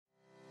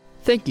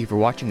Thank you for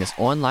watching this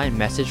online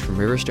message from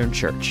Riverstone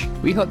Church.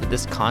 We hope that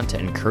this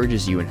content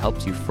encourages you and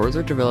helps you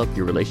further develop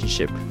your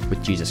relationship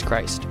with Jesus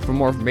Christ. For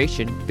more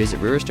information, visit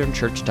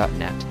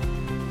riverstonechurch.net.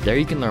 There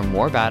you can learn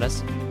more about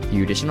us,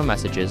 view additional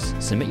messages,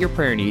 submit your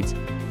prayer needs,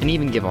 and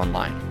even give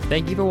online.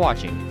 Thank you for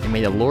watching, and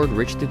may the Lord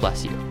richly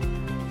bless you.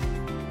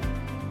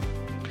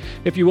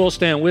 If you will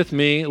stand with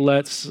me,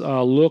 let's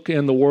look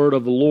in the word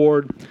of the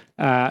Lord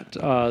at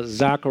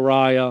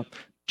Zechariah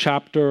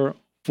chapter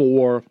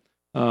 4.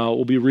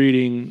 We'll be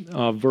reading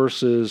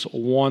verses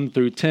 1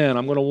 through 10.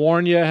 I'm going to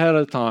warn you ahead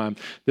of time.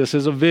 This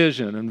is a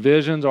vision, and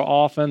visions are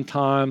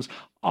oftentimes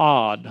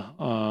odd.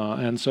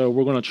 And so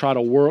we're going to try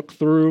to work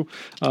through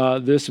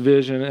this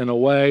vision in a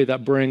way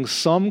that brings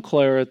some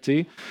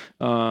clarity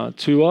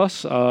to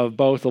us,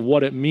 both of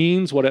what it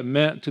means, what it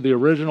meant to the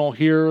original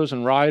hearers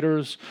and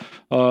writers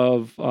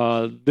of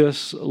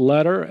this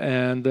letter,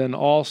 and then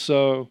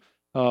also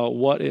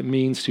what it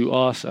means to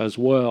us as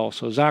well.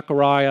 So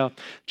Zechariah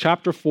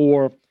chapter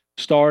 4,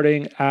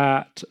 starting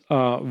at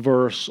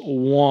verse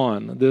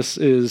 1. This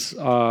is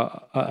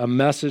a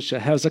message to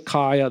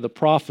Hezekiah the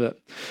prophet.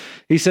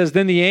 He says,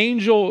 "Then the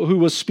angel who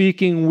was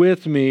speaking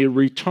with me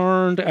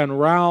returned and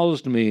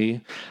roused me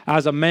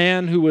as a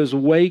man who is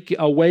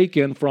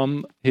awakened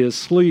from his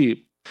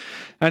sleep.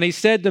 And he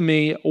said to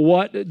me,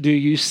 'What do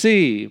you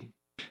see?'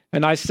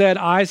 And I said,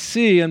 'I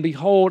see, and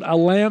behold, a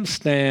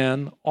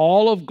lampstand,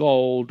 all of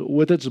gold,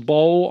 with its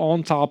bowl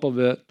on top of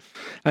it,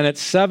 and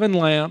its 7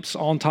 lamps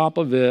on top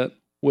of it,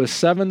 with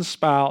 7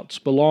 spouts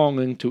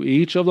belonging to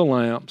each of the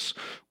lamps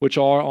which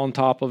are on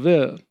top of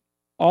it.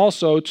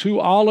 Also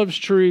 2 olive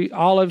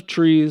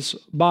trees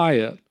by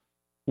it,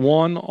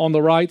 one on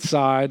the right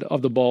side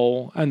of the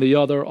bowl and the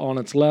other on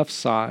its left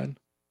side.'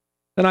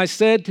 Then I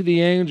said to the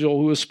angel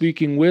who was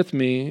speaking with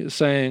me,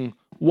 saying,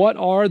 'What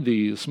are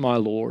these, my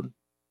Lord?'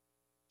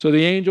 So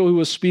the angel who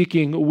was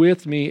speaking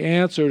with me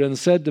answered and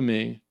said to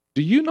me,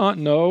 'Do you not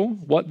know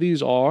what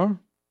these are?'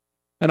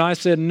 And I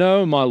said,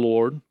 'No, my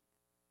Lord.'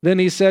 Then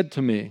he said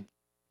to me,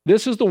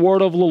 'This is the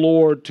word of the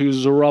Lord to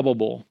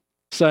Zerubbabel,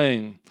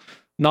 saying,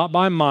 Not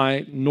by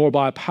might nor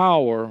by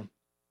power,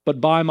 but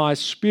by my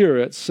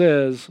Spirit,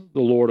 says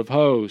the Lord of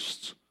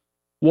hosts.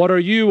 What are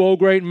you, O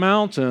great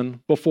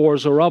mountain, before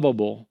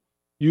Zerubbabel?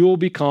 You will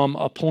become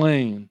a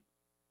plain,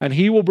 and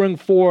he will bring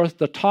forth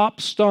the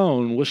top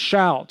stone with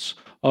shouts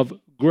of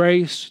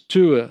grace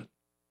to it.'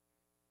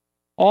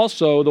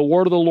 Also the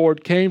word of the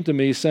Lord came to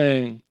me,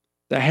 saying,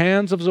 'The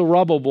hands of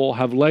Zerubbabel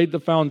have laid the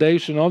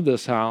foundation of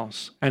this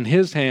house, and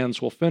his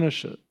hands will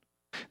finish it.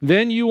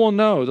 Then you will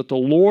know that the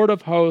Lord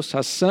of hosts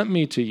has sent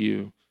me to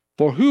you,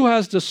 for who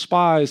has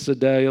despised the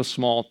day of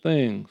small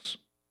things?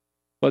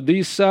 But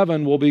these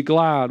 7 will be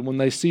glad when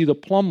they see the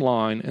plumb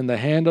line in the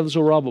hand of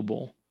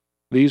Zerubbabel.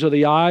 These are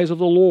the eyes of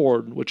the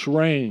Lord, which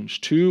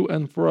range to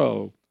and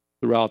fro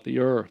throughout the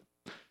earth.'"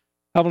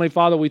 Heavenly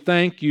Father, we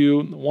thank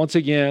you once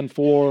again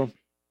for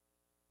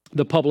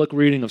the public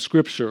reading of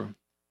Scripture.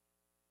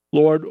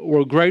 Lord,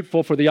 we're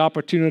grateful for the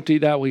opportunity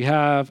that we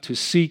have to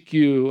seek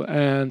you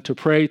and to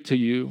pray to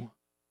you,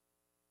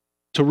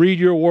 to read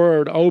your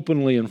word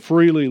openly and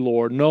freely,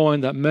 Lord,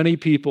 knowing that many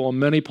people in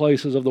many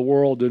places of the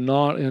world do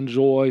not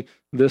enjoy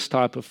this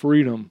type of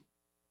freedom.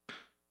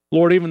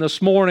 Lord, even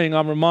this morning,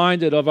 I'm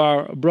reminded of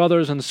our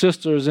brothers and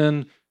sisters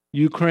in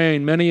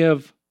Ukraine, many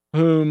of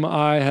whom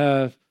I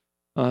have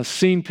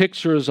seen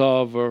pictures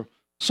of or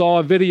saw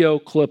a video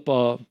clip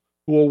of,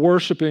 who are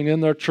worshiping in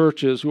their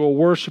churches, who are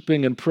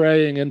worshiping and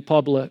praying in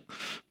public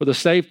for the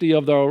safety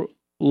of their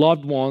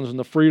loved ones and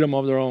the freedom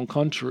of their own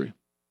country.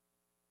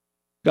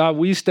 God,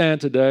 we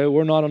stand today.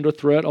 We're not under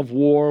threat of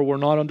war. We're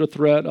not under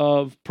threat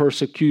of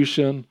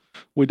persecution.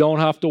 We don't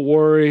have to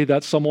worry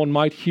that someone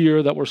might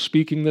hear that we're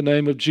speaking the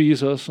name of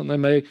Jesus and they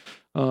may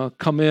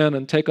come in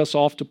and take us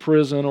off to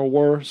prison or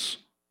worse.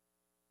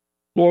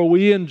 Lord,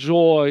 we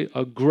enjoy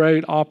a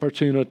great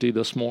opportunity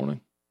this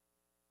morning.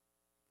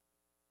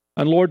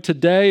 And Lord,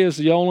 today is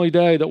the only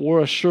day that we're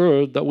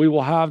assured that we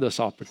will have this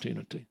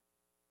opportunity.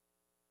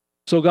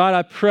 So God,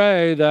 I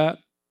pray that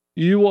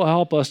you will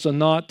help us to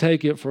not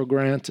take it for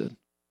granted,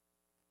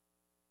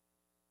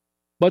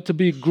 but to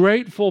be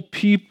grateful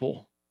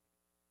people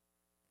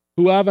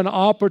who have an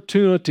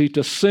opportunity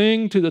to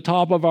sing to the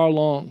top of our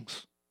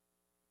lungs,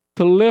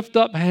 to lift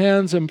up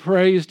hands in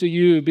praise to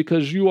you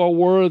because you are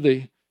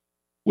worthy.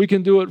 We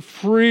can do it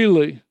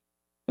freely.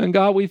 And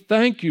God, we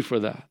thank you for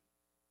that.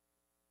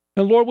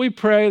 And Lord, we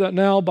pray that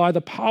now by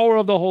the power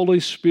of the Holy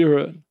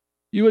Spirit,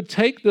 you would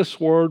take this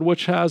word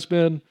which has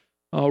been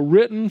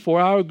written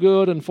for our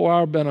good and for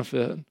our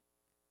benefit,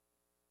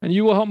 and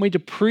you will help me to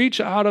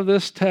preach out of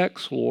this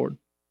text, Lord.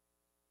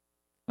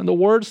 And the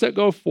words that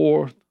go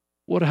forth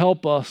would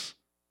help us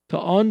to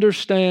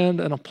understand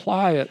and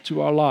apply it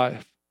to our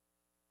life.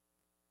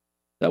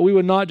 That we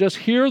would not just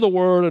hear the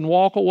word and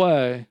walk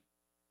away,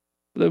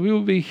 but that we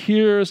would be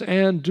hearers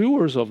and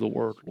doers of the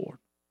word, Lord.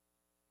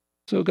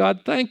 So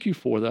God, thank you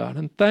for that.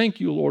 And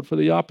thank you, Lord, for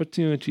the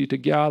opportunity to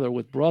gather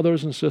with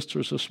brothers and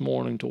sisters this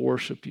morning to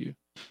worship you.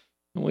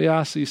 And we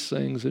ask these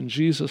things in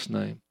Jesus'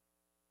 name.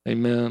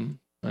 Amen.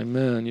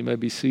 Amen. You may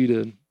be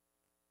seated.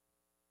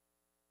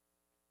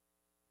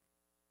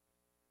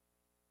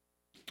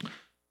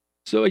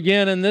 So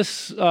again, in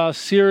this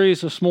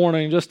series this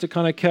morning, just to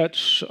kind of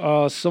catch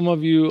some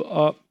of you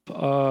up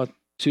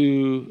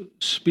to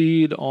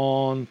speed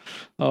on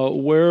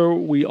where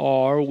we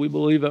are, we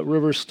believe at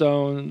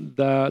Riverstone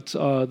that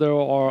there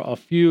are a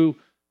few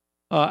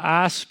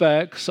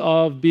aspects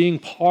of being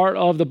part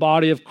of the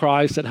body of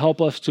Christ that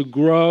help us to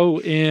grow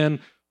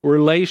in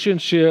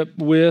relationship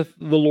with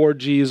the Lord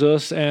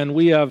Jesus. And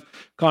we have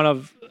kind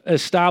of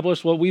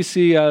established what we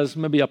see as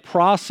maybe a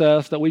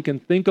process that we can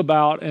think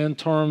about in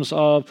terms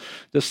of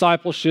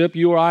discipleship.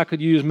 You or I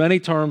could use many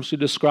terms to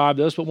describe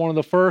this, but one of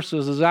the first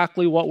is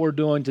exactly what we're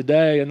doing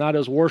today, and that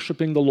is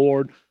worshiping the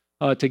Lord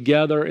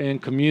together in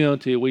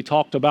community. We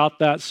talked about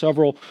that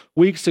several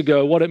weeks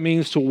ago, what it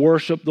means to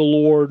worship the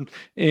Lord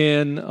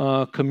in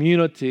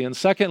community. And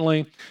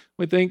secondly,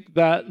 we think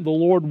that the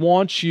Lord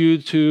wants you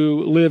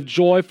to live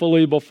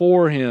joyfully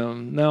before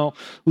Him. Now,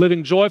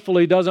 living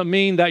joyfully doesn't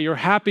mean that you're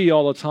happy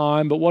all the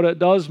time, but what it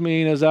does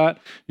mean is that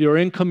you're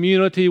in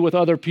community with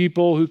other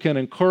people who can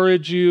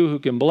encourage you, who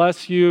can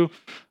bless you,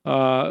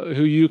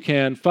 who you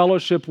can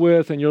fellowship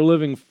with, and you're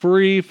living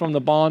free from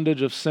the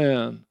bondage of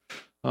sin,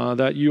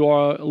 that you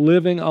are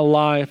living a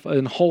life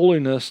in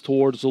holiness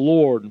towards the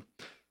Lord.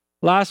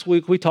 Last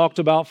week, we talked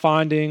about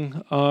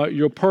finding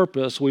your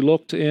purpose. We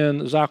looked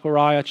in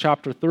Zechariah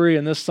chapter 3,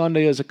 and this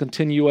Sunday is a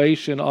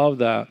continuation of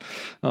that,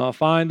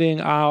 finding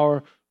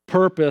our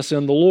purpose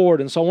in the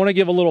Lord. And so I want to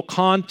give a little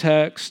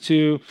context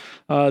to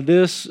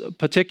this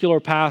particular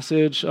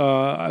passage.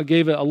 I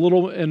gave it in a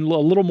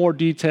little more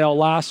detail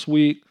last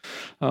week,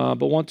 but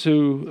want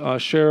to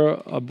share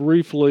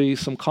briefly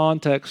some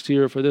context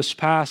here for this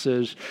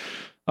passage.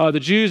 The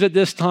Jews at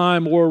this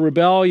time were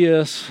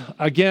rebellious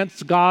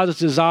against God's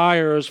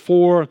desires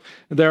for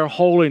their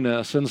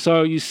holiness. And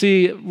so you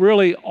see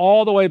really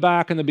all the way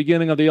back in the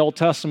beginning of the Old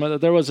Testament that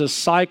there was a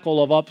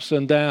cycle of ups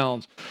and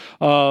downs,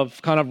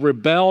 of kind of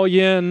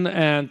rebellion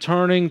and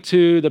turning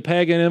to the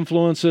pagan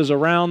influences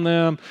around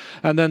them,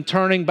 and then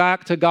turning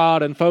back to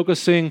God and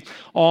focusing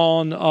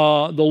on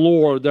the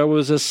Lord. There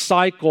was a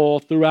cycle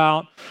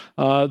throughout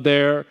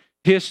their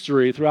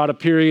history, throughout a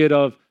period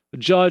of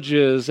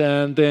judges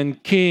and then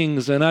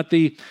kings, and at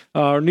the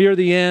near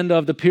the end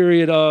of the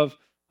period of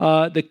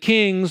the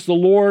kings, the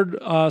Lord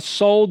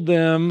sold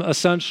them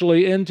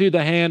essentially into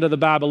the hand of the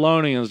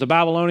Babylonians. The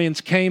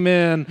Babylonians came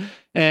in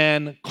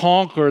and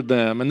conquered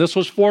them, and this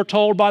was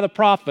foretold by the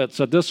prophets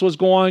that this was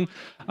going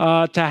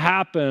to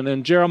happen.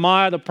 And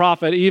Jeremiah the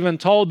prophet even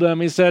told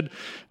them, he said,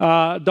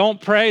 don't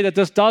pray that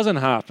this doesn't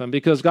happen,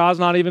 because God's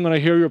not even going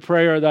to hear your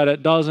prayer that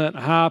it doesn't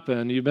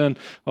happen. You've been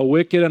a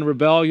wicked and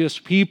rebellious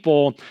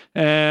people,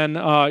 and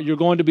you're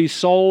going to be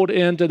sold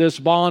into this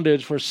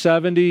bondage for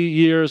 70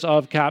 years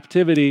of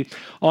captivity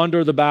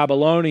under the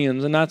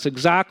Babylonians. And that's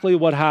exactly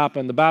what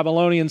happened. The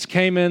Babylonians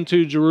came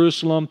into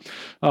Jerusalem,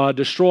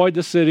 destroyed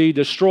the city,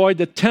 destroyed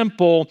the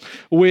temple,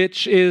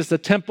 which is the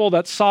temple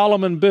that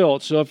Solomon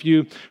built. So if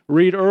you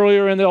read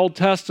earlier in the Old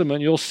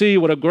Testament, you'll see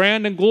what a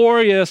grand and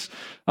glorious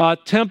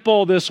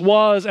temple this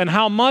was and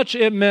how much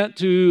it meant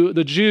to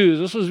the Jews.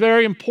 This was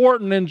very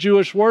important in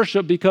Jewish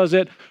worship because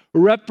it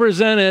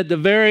represented the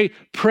very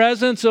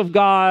presence of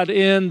God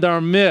in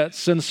their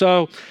midst. And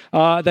so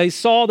they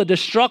saw the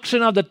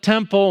destruction of the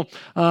temple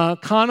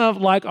kind of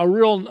like a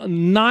real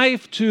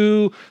knife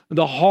to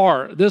the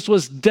heart. This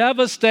was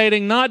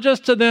devastating, not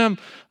just to them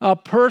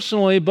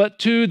personally, but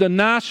to the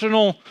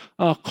national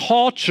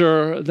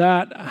culture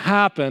that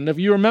happened. If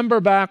you remember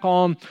back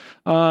on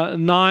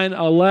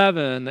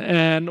 9/11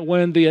 and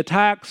when the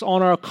attacks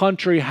on our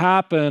country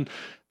happened,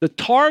 the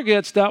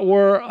targets that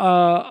were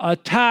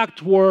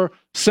attacked were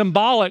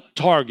symbolic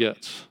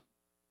targets,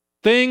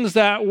 things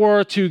that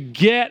were to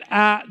get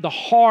at the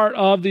heart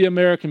of the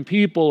American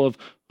people, of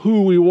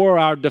who we were,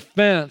 our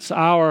defense,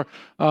 our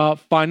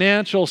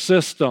financial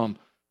system.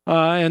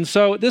 And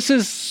so this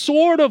is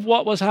sort of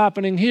what was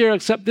happening here,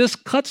 except this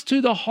cuts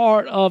to the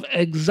heart of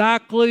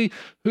exactly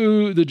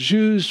who the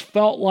Jews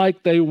felt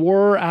like they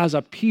were as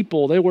a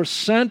people. They were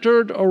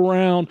centered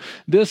around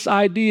this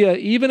idea,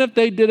 even if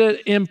they did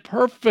it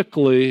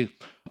imperfectly,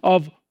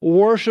 of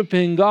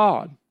worshiping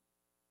God.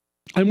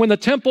 And when the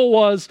temple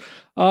was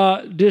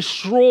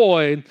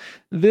destroyed,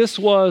 this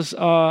was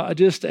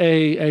just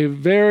a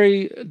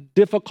very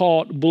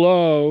difficult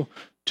blow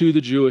to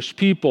the Jewish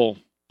people.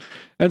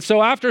 And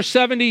so after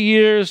 70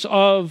 years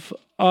of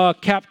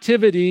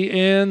captivity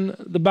in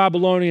the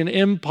Babylonian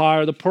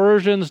Empire, the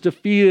Persians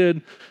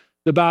defeated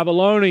the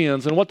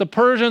Babylonians. And what the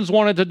Persians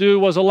wanted to do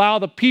was allow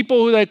the people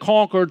who they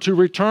conquered to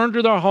return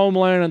to their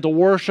homeland and to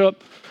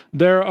worship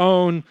their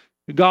own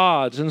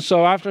gods. And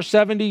so after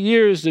 70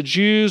 years, the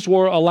Jews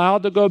were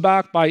allowed to go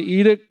back by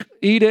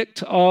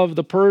edict of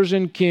the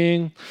Persian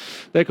king.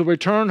 They could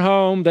return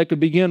home. They could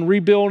begin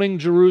rebuilding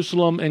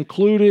Jerusalem,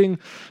 including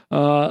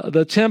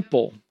the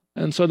temple.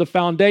 And so the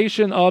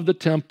foundation of the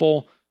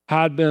temple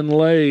had been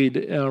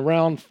laid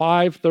around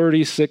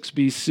 536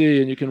 BC,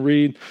 and you can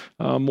read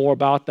more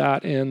about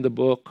that in the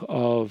book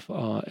of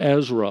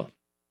Ezra.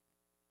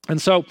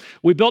 And so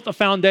we built the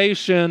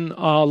foundation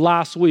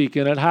last week,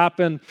 and it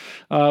happened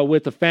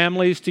with the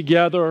families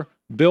together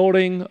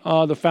building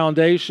the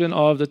foundation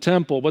of the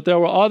temple. But there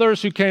were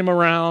others who came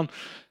around,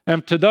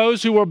 and to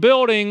those who were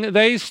building,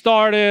 they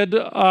started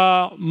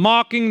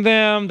mocking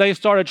them. They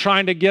started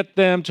trying to get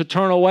them to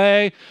turn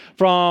away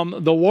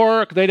from the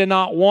work. They did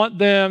not want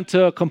them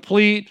to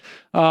complete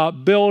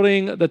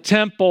building the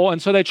temple.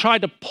 And so they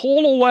tried to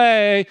pull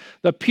away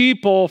the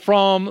people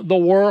from the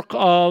work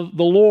of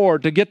the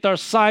Lord to get their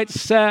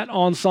sights set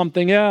on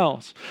something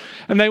else.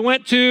 And they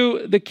went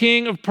to the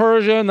king of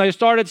Persia and they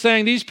started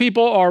saying, these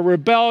people are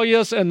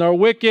rebellious and they're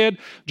wicked.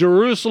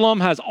 Jerusalem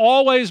has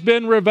always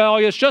been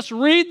rebellious. Just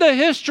read the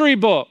history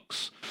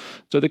books.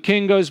 So the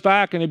king goes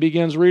back and he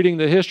begins reading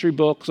the history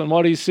books, and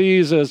what he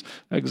sees is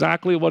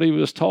exactly what he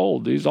was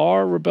told. These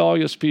are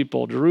rebellious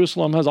people.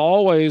 Jerusalem has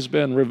always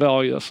been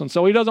rebellious. And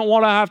so he doesn't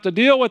want to have to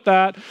deal with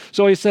that.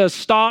 So he says,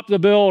 stop the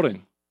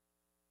building.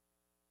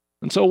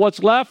 And so what's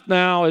left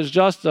now is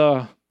just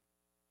a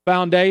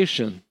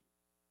foundation.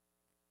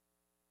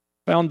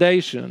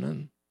 Foundation.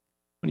 And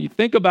when you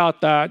think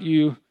about that,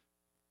 you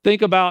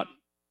think about,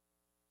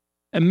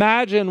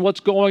 imagine what's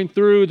going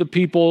through the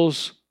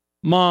people's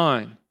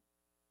mind.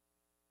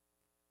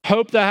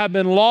 Hope that had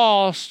been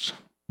lost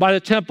by the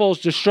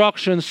temple's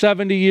destruction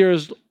 70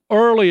 years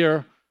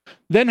earlier,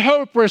 then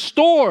hope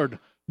restored.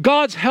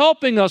 God's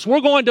helping us.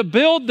 We're going to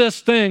build this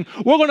thing.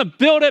 We're going to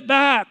build it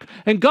back,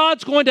 and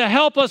God's going to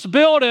help us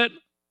build it.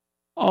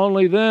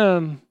 Only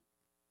then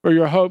for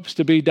your hopes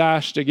to be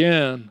dashed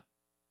again.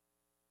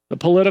 The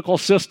political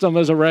system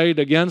is arrayed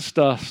against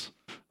us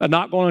and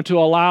not going to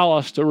allow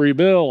us to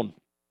rebuild.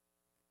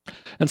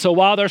 And so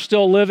while they're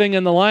still living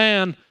in the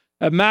land,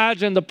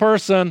 imagine the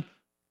person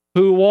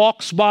who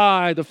walks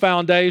by the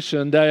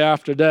foundation day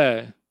after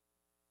day.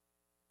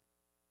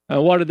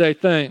 And what do they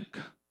think?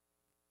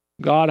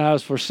 God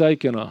has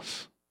forsaken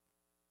us.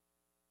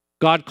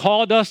 God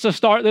called us to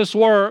start this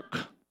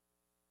work,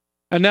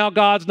 and now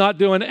God's not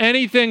doing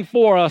anything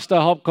for us to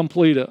help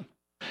complete it.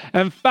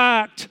 In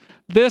fact,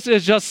 this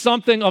is just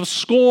something of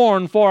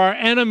scorn for our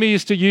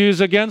enemies to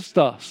use against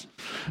us.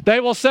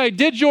 They will say,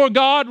 did your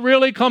God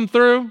really come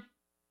through?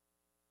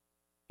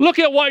 Look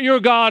at what your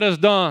God has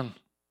done.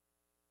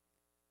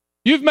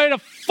 You've made a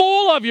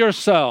fool of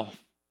yourself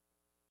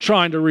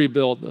trying to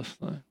rebuild this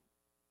thing.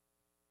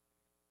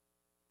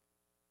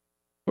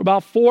 For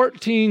about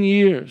 14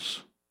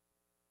 years,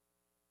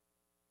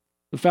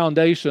 the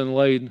foundation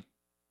laid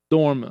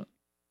dormant.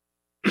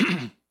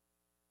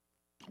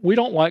 We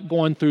don't like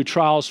going through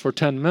trials for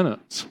 10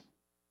 minutes,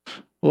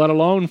 let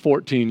alone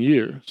 14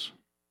 years.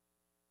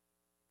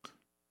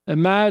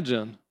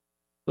 Imagine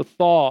the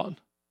thought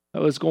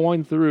that was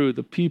going through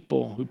the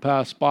people who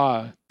passed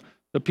by,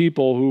 the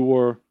people who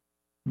were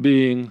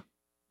being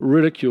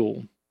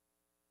ridiculed.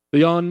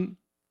 The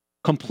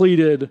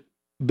uncompleted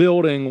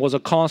building was a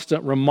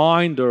constant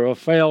reminder of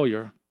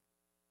failure.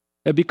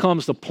 It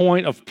becomes the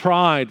point of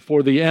pride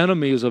for the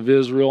enemies of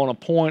Israel and a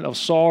point of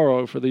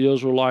sorrow for the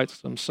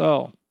Israelites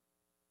themselves.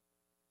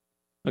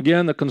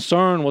 Again, the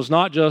concern was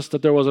not just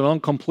that there was an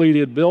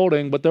uncompleted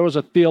building, but there was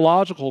a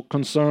theological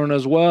concern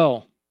as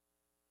well.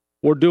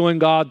 We're doing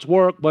God's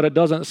work, but it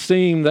doesn't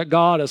seem that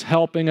God is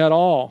helping at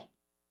all.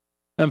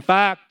 In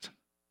fact,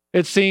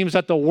 it seems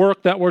that the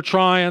work that we're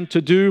trying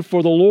to do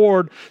for the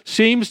Lord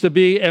seems to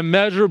be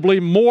immeasurably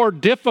more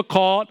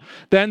difficult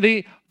than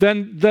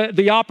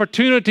the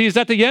opportunities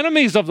that the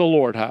enemies of the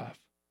Lord have.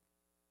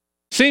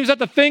 Seems that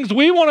the things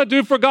we want to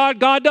do for God,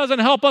 God doesn't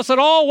help us at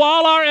all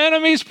while our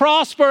enemies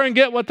prosper and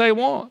get what they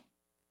want.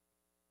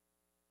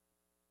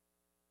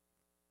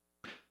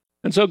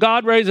 And so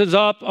God raises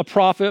up a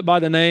prophet by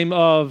the name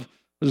of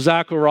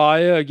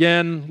Zechariah.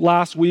 Again,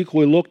 last week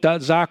we looked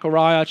at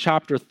Zechariah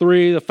chapter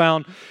 3. The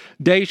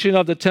foundation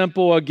of the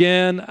temple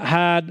again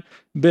had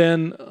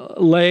been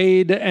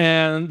laid,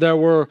 and there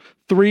were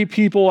 3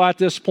 people at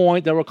this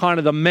point that were kind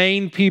of the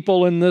main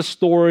people in this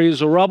story.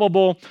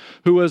 Zerubbabel,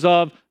 who was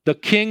of the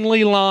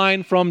kingly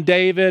line from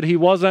David. He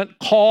wasn't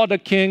called a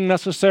king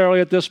necessarily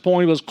at this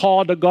point. He was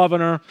called a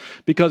governor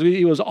because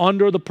he was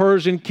under the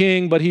Persian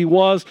king, but he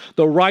was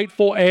the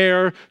rightful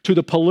heir to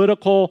the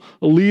political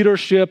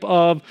leadership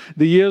of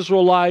the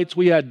Israelites.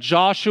 We had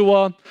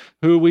Joshua,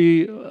 who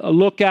we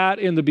look at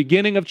in the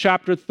beginning of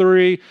chapter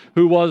 3,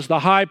 who was the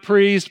high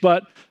priest,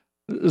 but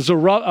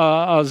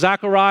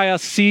Zechariah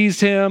sees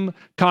him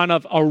kind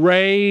of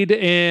arrayed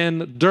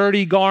in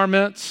dirty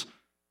garments.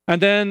 And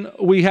then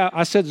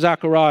I said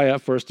Zechariah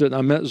first, didn't I?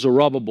 I meant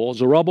Zerubbabel.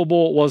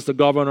 Zerubbabel was the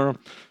governor.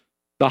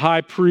 The high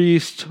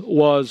priest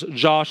was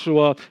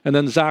Joshua. And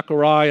then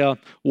Zechariah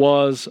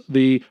was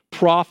the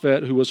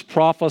prophet who was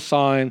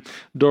prophesying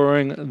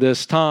during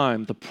this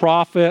time. The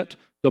prophet,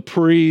 the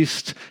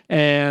priest,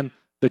 and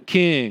the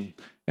king.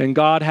 And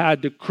God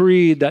had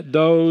decreed that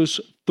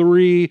those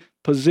 3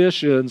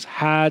 positions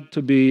had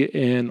to be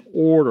in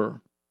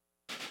order.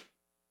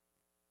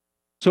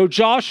 So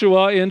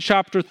Joshua in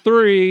chapter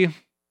 3,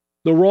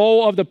 the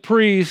role of the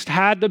priest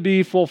had to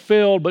be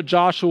fulfilled, but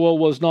Joshua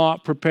was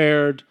not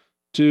prepared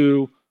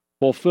to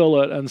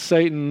fulfill it, and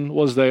Satan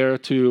was there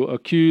to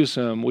accuse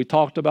him. We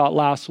talked about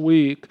last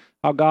week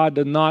how God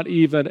did not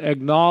even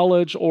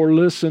acknowledge or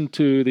listen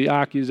to the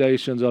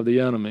accusations of the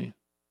enemy.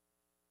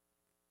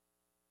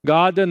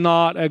 God did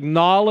not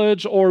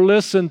acknowledge or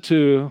listen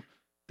to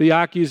the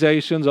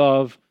accusations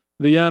of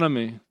the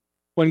enemy.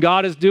 When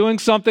God is doing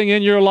something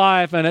in your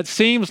life and it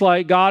seems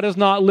like God is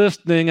not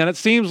listening, and it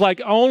seems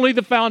like only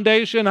the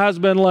foundation has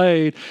been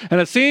laid, and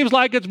it seems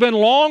like it's been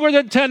longer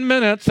than 10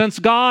 minutes since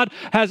God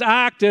has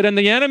acted, and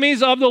the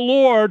enemies of the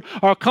Lord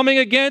are coming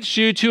against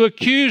you to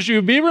accuse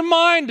you, be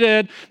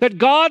reminded that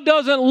God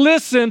doesn't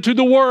listen to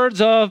the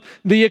words of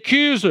the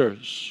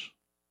accusers.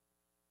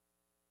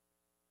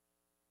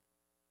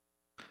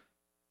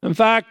 In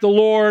fact, the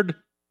Lord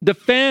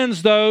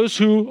defends those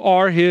who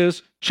are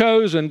his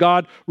chosen.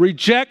 God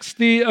rejects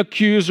the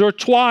accuser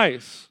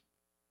twice.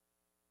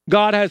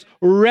 God has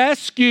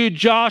rescued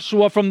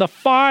Joshua from the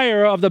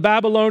fire of the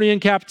Babylonian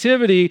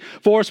captivity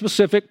for a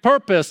specific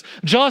purpose.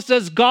 Just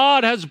as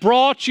God has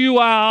brought you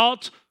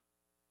out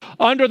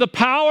under the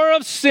power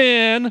of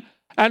sin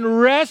and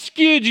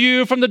rescued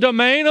you from the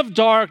domain of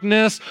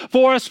darkness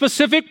for a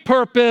specific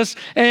purpose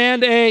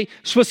and a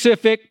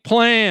specific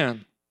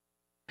plan.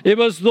 It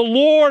was the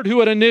Lord who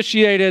had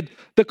initiated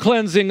the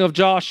cleansing of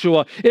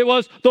Joshua. It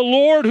was the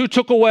Lord who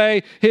took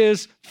away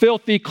his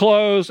filthy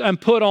clothes and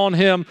put on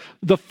him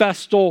the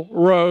festal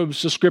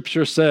robes, the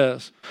scripture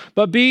says.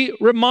 But be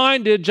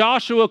reminded,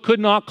 Joshua could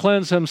not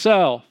cleanse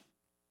himself.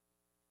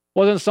 It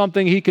wasn't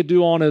something he could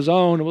do on his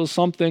own. It was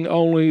something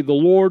only the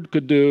Lord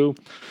could do.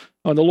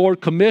 And the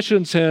Lord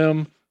commissions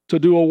him to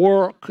do a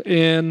work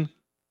in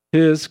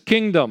his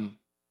kingdom,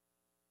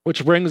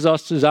 which brings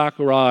us to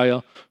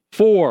Zechariah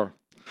 4.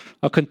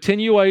 A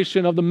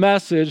continuation of the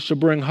message to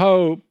bring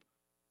hope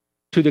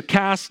to the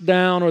cast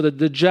down or the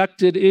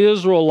dejected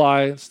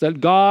Israelites that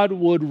God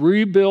would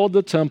rebuild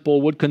the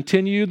temple, would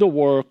continue the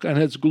work, and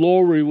his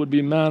glory would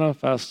be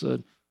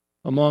manifested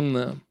among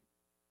them.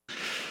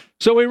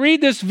 So we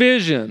read this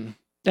vision,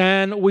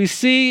 and we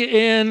see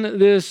in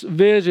this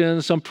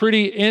vision some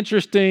pretty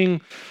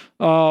interesting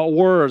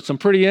words, some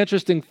pretty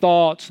interesting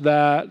thoughts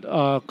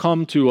that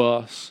come to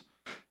us.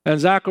 And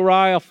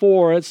Zechariah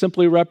 4, it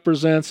simply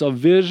represents a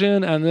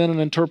vision and then an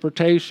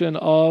interpretation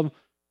of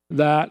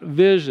that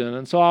vision.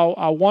 And so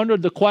I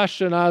wondered the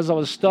question as I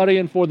was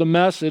studying for the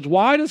message,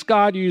 why does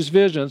God use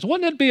visions?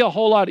 Wouldn't it be a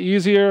whole lot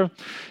easier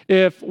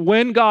if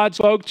when God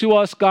spoke to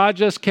us, God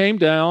just came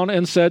down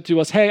and said to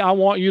us, hey, I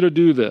want you to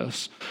do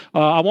this.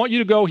 I want you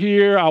to go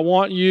here. I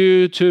want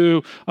you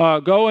to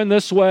go in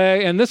this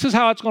way. And this is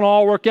how it's going to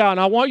all work out. And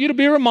I want you to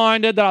be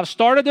reminded that I've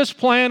started this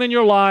plan in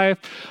your life.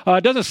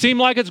 It doesn't seem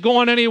like it's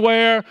going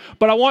anywhere,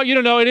 but I want you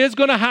to know it is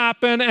going to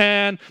happen.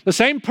 And the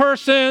same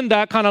person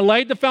that kind of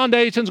laid the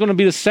foundation is going to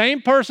be the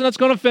same person that's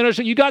going to finish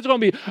it. You guys are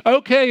going to be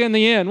okay in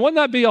the end. Wouldn't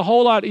that be a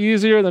whole lot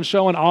easier than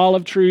showing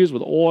olive trees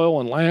with oil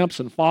and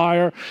lamps and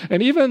fire?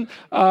 And even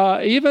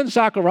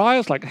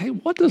Zechariah's like, hey,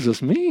 what does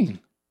this mean?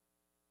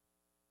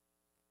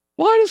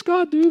 Why does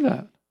God do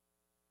that?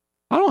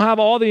 I don't have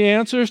all the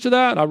answers to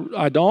that.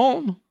 I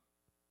don't.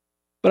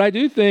 But I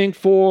do think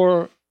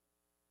for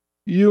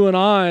you and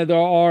I, there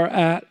are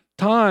at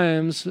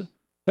times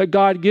that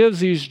God gives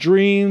these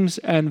dreams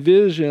and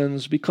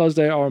visions because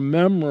they are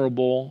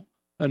memorable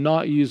and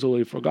not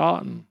easily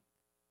forgotten.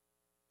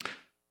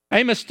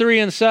 Amos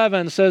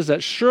 3:7 says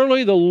that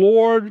surely the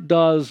Lord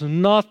does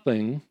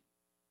nothing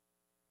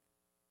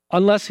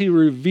unless he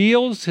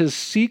reveals his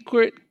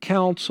secret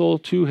counsel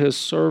to his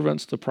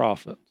servants, the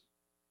prophets.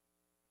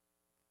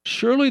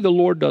 Surely the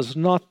Lord does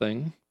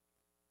nothing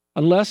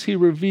unless he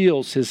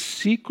reveals his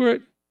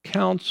secret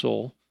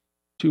counsel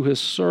to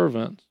his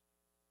servants,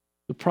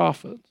 the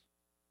prophets.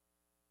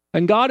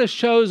 And God has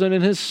chosen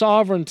in his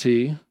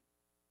sovereignty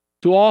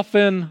to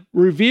often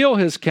reveal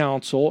his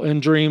counsel in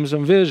dreams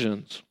and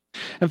visions.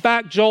 In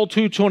fact, Joel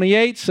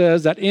 2:28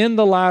 says that in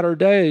the latter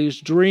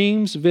days,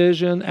 dreams,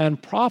 vision,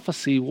 and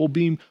prophecy will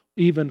be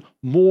even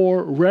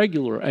more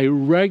regular, a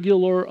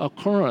regular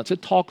occurrence.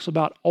 It talks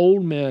about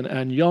old men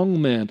and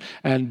young men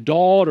and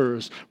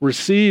daughters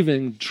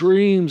receiving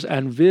dreams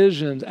and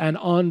visions and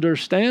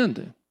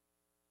understanding.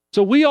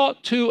 So we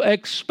ought to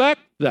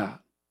expect that.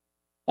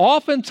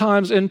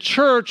 Oftentimes in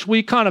church,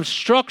 we kind of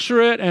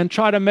structure it and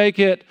try to make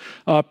it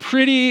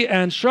pretty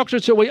and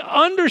structured so we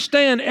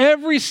understand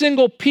every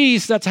single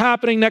piece that's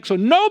happening next. So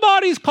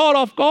nobody's caught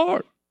off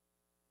guard.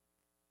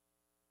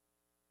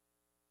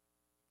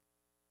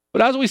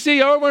 But as we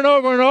see over and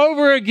over and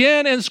over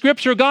again in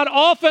Scripture, God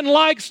often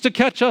likes to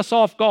catch us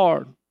off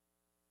guard.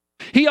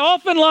 He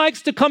often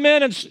likes to come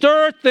in and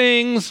stir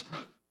things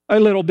a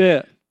little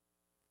bit.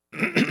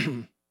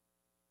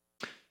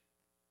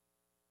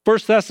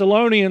 1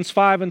 Thessalonians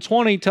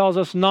 5:20 tells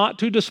us not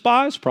to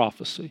despise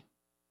prophecy.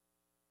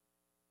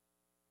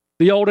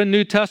 The Old and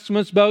New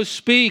Testaments both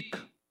speak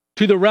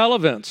to the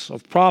relevance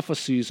of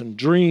prophecies and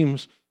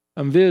dreams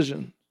and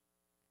visions.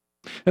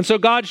 And so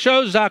God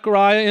shows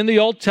Zechariah in the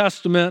Old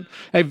Testament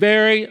a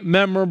very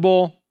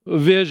memorable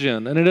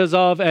vision, and it is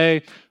of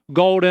a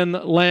golden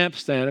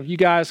lampstand. If you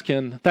guys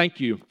can, thank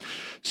you.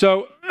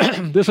 So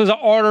this is an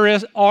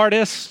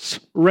artist's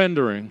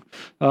rendering.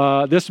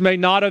 This may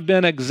not have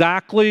been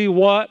exactly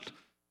what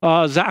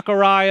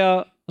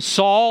Zechariah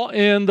saw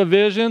in the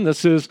vision.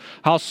 This is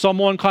how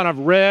someone kind of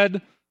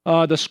read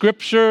the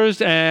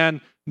scriptures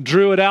and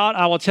drew it out.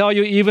 I will tell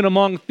you, even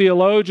among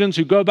theologians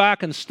who go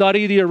back and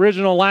study the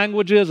original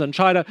languages and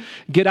try to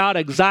get out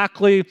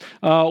exactly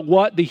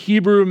what the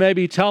Hebrew may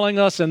be telling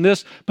us in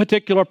this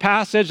particular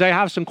passage, they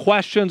have some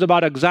questions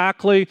about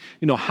exactly,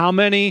 how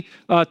many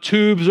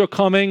tubes are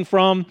coming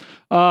from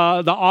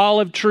the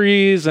olive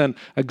trees and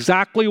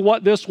exactly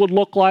what this would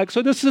look like.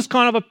 So this is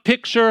kind of a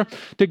picture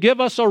to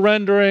give us a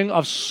rendering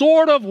of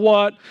sort of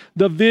what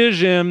the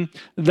vision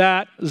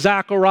that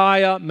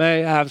Zechariah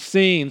may have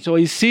seen. So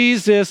he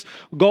sees this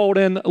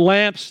golden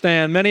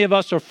lampstand. Many of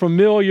us are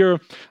familiar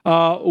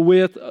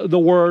with the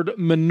word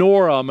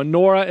menorah.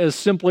 Menorah is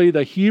simply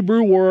the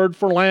Hebrew word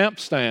for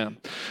lampstand.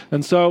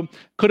 And so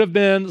could have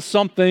been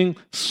something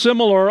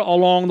similar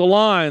along the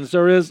lines.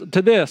 There is,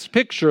 to this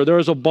picture, there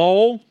is a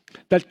bowl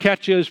that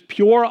catches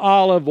pure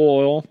olive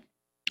oil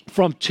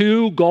from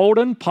 2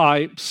 golden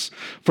pipes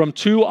from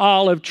 2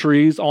 olive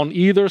trees on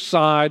either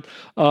side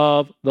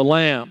of the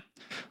lamp.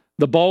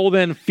 The bowl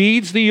then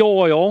feeds the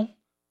oil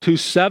to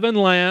 7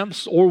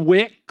 lamps or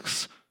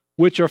wicks,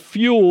 which are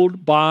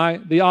fueled by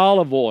the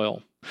olive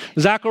oil.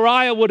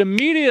 Zechariah would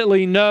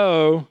immediately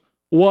know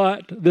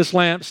what this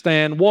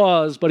lampstand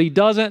was, but he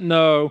doesn't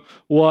know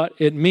what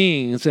it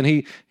means. And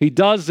he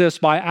does this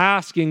by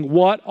asking,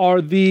 "What are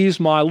these,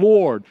 my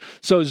Lord?"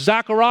 So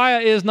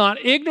Zechariah is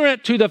not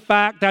ignorant to the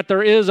fact that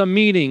there is a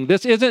meaning.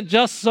 This isn't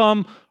just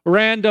some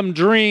random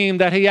dream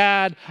that he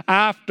had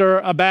after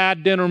a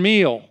bad dinner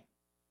meal.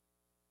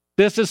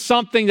 This is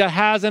something that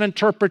has an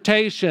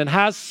interpretation,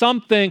 has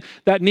something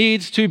that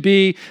needs to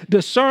be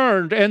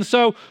discerned. And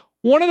so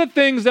one of the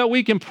things that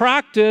we can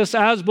practice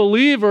as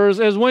believers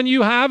is when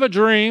you have a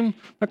dream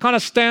that kind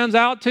of stands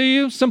out to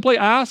you, simply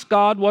ask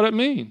God what it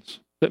means.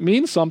 If it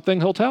means something,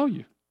 He'll tell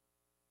you.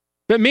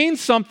 If it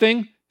means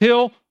something,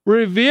 He'll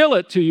reveal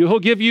it to you. He'll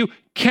give you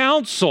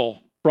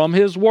counsel from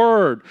His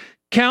Word,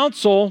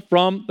 counsel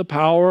from the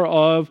power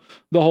of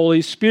the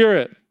Holy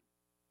Spirit.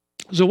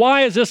 So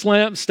why is this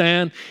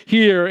lampstand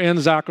here in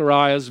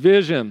Zechariah's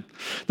vision?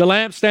 The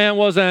lampstand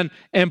was an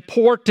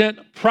important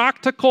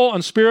practical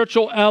and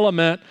spiritual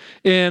element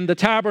in the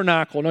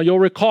tabernacle. Now you'll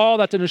recall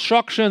that the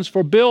instructions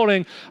for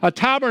building a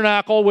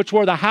tabernacle, which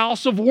were the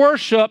house of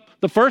worship,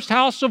 the first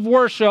house of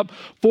worship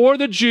for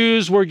the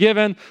Jews, were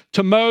given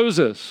to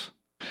Moses.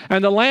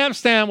 And the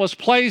lampstand was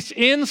placed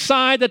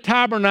inside the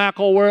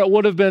tabernacle where it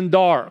would have been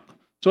dark.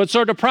 So it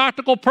served a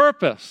practical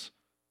purpose.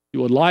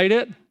 You would light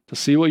it to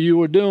see what you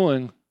were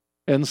doing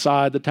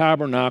inside the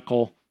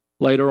tabernacle,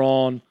 later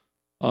on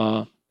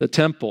the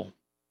temple.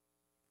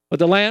 But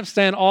the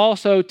lampstand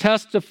also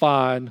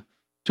testified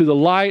to the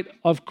light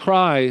of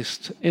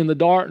Christ in the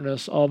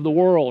darkness of the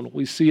world.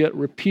 We see it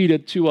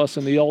repeated to us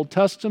in the Old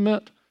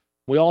Testament.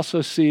 We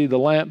also see the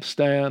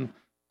lampstand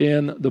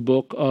in the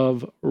book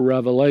of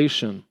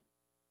Revelation.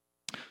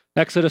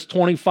 Exodus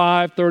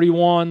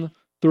 25:31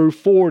 through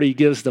 40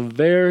 gives the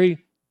very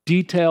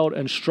detailed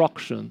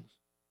instructions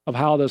of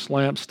how this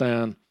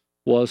lampstand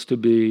was to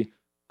be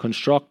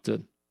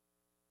constructed.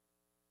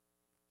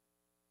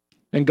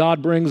 And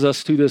God brings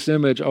us to this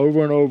image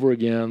over and over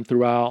again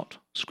throughout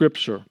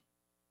Scripture.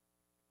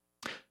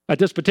 At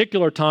this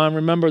particular time,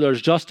 remember,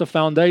 there's just a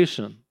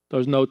foundation.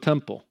 There's no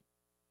temple.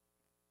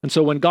 And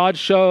so when God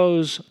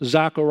shows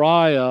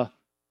Zechariah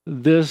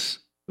this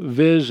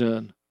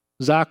vision,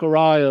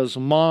 Zechariah's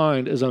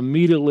mind is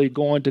immediately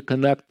going to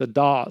connect the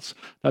dots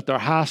that there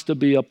has to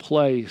be a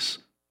place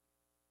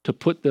to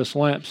put this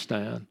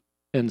lampstand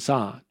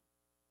inside.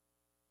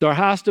 There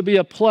has to be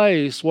a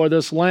place where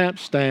this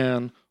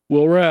lampstand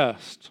will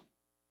rest.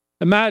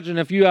 Imagine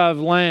if you have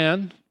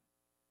land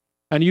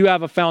and you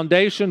have a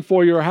foundation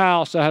for your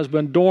house that has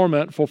been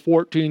dormant for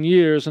 14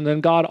 years, and then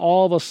God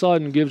all of a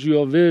sudden gives you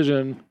a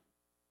vision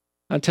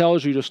and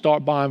tells you to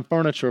start buying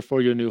furniture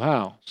for your new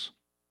house.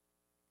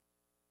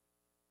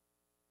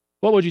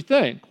 What would you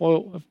think?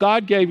 Well, if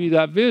God gave you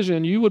that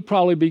vision, you would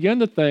probably begin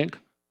to think,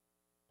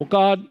 well,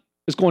 God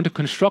is going to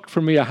construct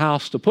for me a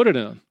house to put it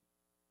in.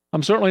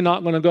 I'm certainly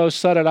not going to go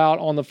set it out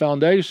on the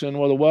foundation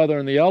where the weather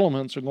and the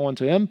elements are going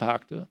to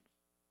impact it.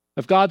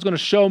 If God's going to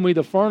show me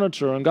the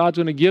furniture and God's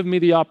going to give me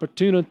the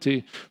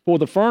opportunity for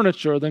the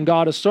furniture, then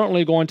God is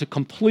certainly going to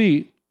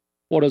complete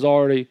what has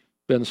already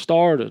been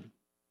started.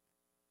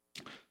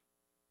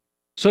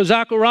 So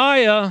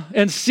Zechariah,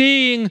 in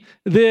seeing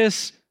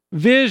this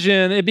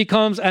vision, it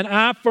becomes an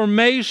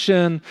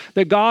affirmation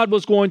that God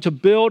was going to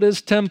build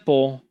His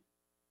temple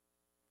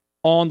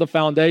on the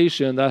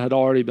foundation that had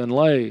already been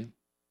laid.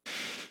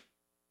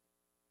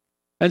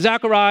 And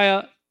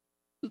Zechariah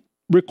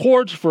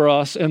records for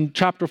us in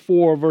chapter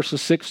 4,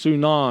 verses 6 through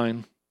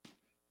 9,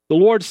 the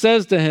Lord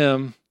says to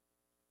him,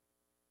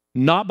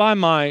 "Not by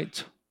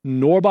might,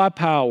 nor by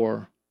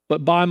power,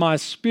 but by my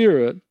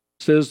Spirit,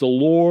 says the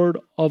Lord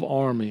of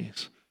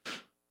armies."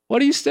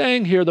 what he's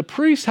saying here, the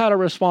priest had a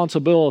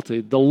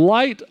responsibility. The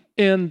light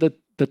in the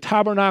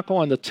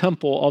tabernacle and the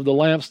temple of the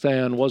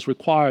lampstand was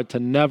required to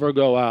never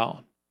go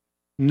out.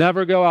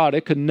 Never go out.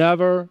 It could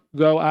never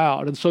go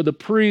out. And so the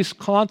priest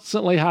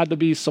constantly had to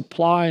be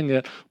supplying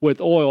it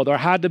with oil. There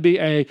had to be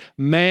a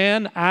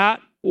man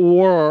at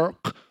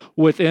work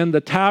within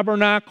the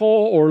tabernacle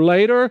or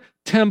later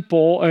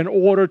temple in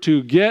order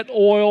to get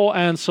oil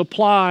and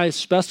supply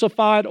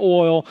specified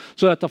oil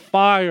so that the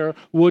fire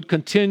would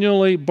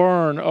continually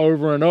burn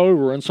over and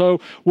over. And so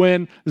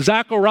when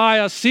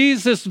Zechariah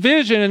sees this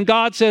vision and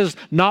God says,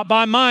 not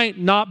by might,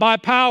 not by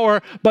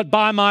power, but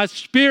by my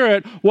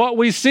Spirit, what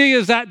we see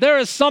is that there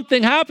is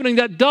something happening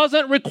that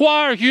doesn't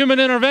require human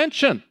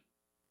intervention.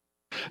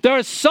 There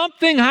is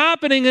something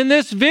happening in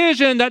this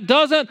vision that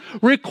doesn't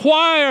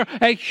require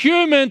a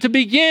human to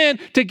begin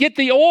to get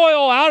the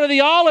oil out of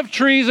the olive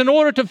trees in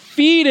order to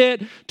feed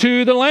it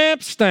to the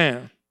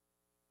lampstand.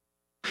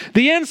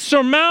 The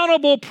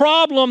insurmountable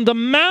problem, the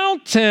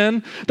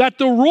mountain that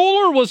the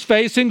ruler was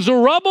facing,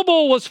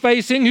 Zerubbabel was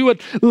facing, who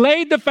had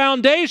laid the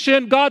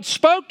foundation, God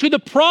spoke to the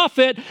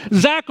prophet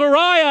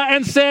Zechariah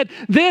and said,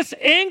 this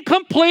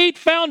incomplete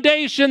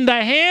foundation,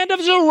 the hand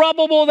of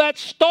Zerubbabel that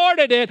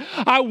started it,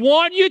 I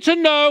want you to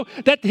know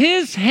that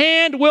his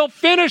hand will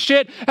finish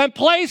it and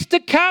place the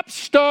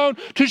capstone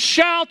to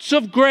shouts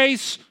of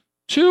grace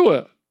to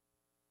it.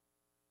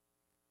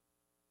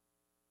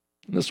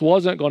 This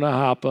wasn't going to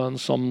happen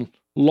some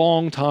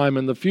long time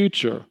in the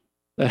future.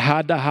 That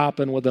had to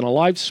happen within a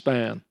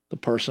lifespan. The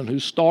person who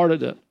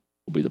started it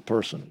will be the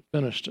person who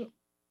finished it.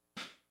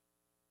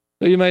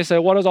 So you may say,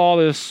 what does all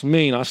this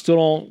mean? I still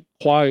don't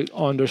quite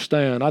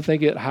understand. I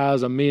think it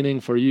has a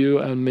meaning for you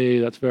and me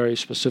that's very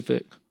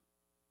specific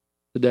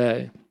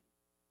today.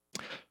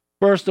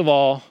 First of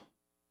all,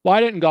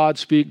 why didn't God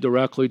speak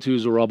directly to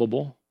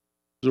Zerubbabel?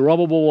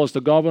 Zerubbabel was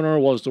the governor,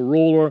 was the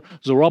ruler.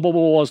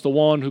 Zerubbabel was the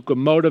one who could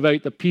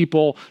motivate the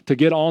people to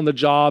get on the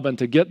job and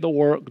to get the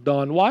work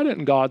done. Why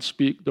didn't God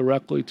speak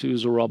directly to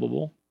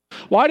Zerubbabel?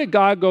 Why did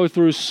God go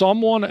through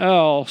someone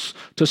else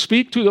to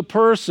speak to the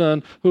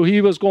person who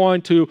he was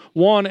going to,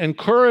 one,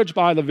 encourage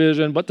by the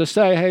vision, but to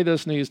say, hey,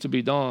 this needs to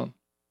be done?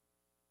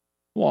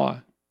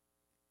 Why?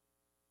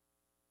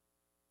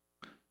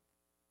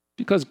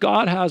 Because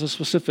God has a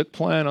specific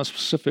plan, a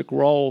specific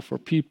role for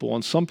people,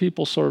 and some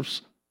people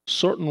serve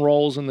certain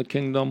roles in the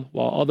kingdom,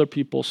 while other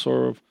people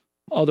serve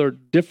other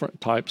different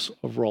types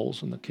of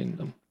roles in the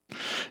kingdom.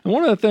 And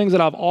one of the things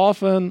that I've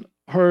often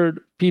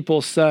heard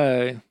people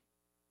say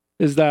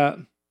is that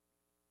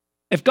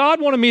if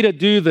God wanted me to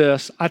do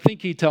this, I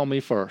think he'd tell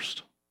me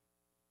first.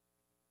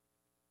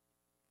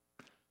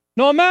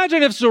 Now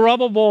imagine if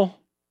Zerubbabel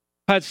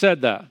had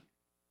said that.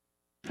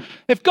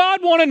 If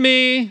God wanted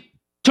me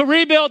to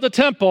rebuild the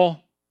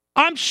temple,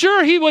 I'm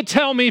sure he would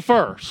tell me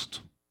first.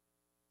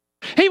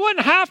 He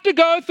wouldn't have to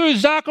go through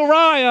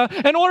Zechariah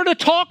in order to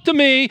talk to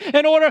me,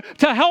 in order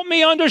to help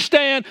me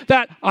understand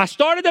that I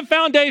started the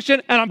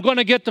foundation and I'm going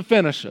to get to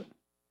finish it.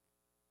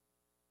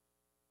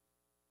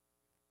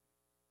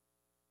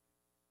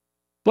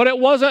 But it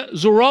wasn't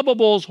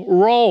Zerubbabel's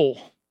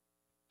role.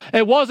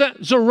 It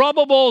wasn't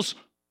Zerubbabel's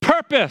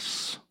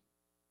purpose.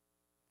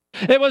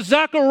 It was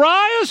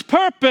Zechariah's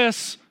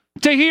purpose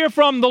to hear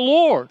from the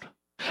Lord.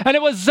 And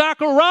it was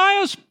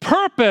Zechariah's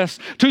purpose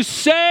to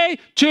say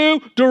to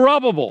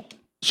Zerubbabel,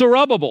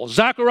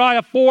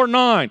 Zechariah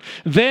 4:9.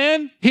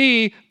 Then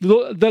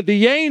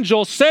the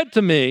angel said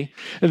to me,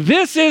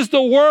 this is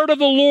the word of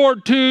the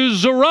Lord to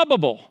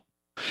Zerubbabel.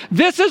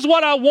 This is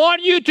what I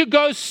want you to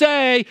go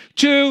say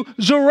to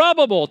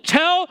Zerubbabel.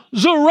 Tell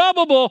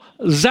Zerubbabel,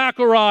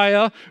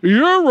 Zechariah,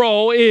 your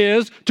role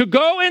is to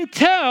go and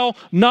tell,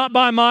 not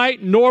by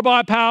might nor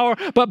by power,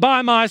 but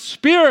by my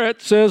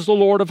Spirit, says the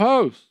Lord of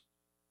hosts.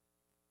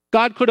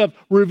 God could have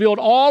revealed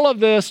all of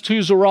this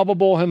to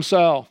Zerubbabel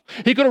himself.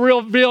 He could have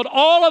revealed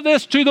all of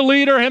this to the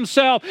leader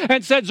himself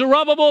and said,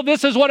 Zerubbabel,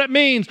 this is what it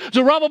means.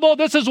 Zerubbabel,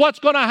 this is what's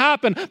going to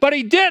happen. But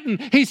he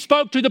didn't. He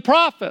spoke to the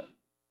prophet.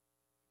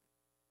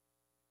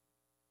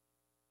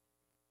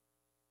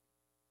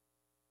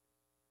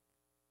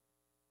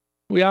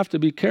 We have to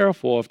be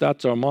careful if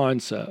that's our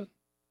mindset.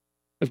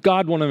 If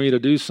God wanted me to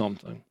do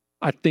something,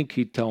 I think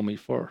he'd tell me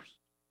first.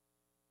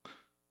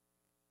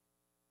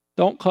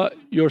 Don't cut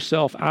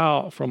yourself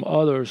out from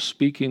others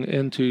speaking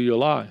into your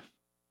life.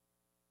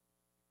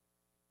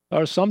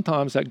 There are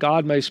sometimes that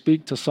God may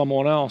speak to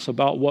someone else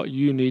about what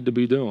you need to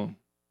be doing.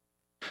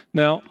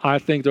 Now, I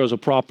think there's a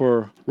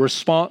proper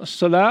response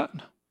to that,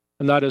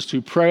 and that is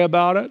to pray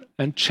about it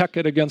and check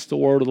it against the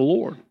word of the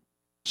Lord.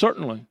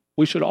 Certainly,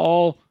 we should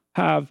all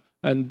have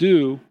and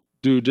do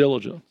due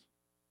diligence.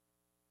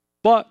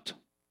 But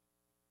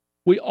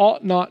we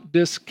ought not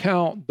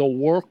discount the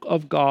work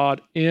of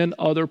God in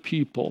other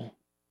people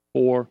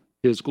for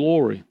his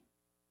glory.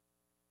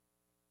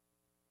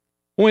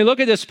 When we look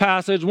at this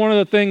passage, one of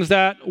the things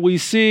that we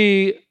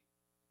see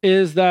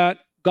is that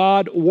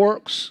God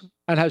works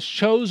and has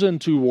chosen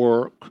to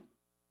work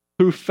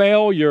through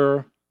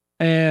failure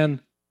and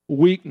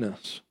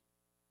weakness.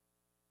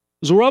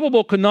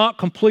 Zerubbabel could not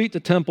complete the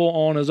temple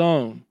on his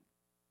own.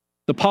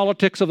 The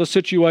politics of the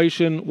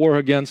situation were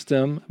against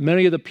him.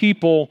 Many of the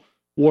people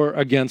were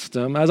against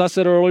him. As I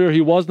said earlier,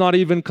 he was not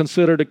even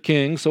considered a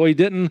king, so he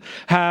didn't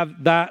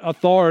have that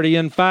authority.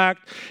 In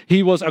fact,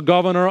 he was a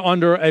governor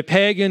under a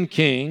pagan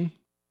king.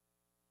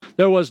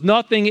 There was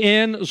nothing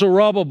in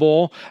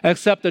Zerubbabel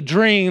except a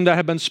dream that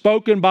had been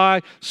spoken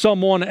by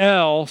someone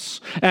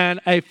else and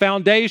a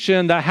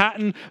foundation that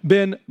hadn't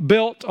been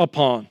built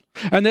upon.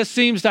 And this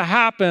seems to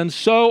happen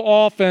so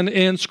often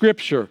in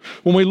Scripture.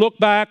 When we look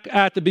back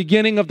at the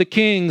beginning of the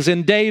Kings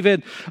and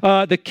David,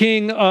 the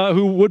king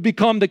who would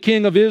become the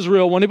king of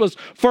Israel, when he was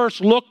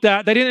first looked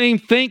at, they didn't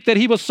even think that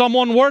he was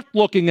someone worth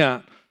looking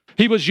at.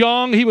 He was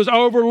young, he was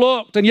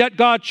overlooked, and yet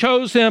God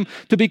chose him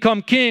to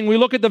become king. We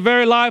look at the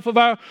very life of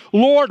our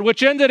Lord,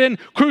 which ended in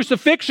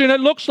crucifixion.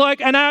 It looks like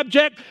an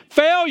abject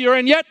failure,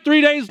 and yet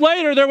 3 days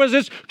later there was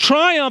this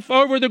triumph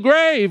over the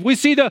grave. We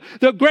see the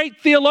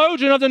great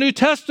theologian of the New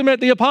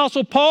Testament, the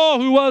Apostle Paul,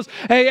 who was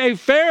a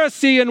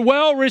Pharisee and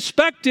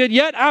well-respected,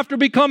 yet after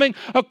becoming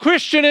a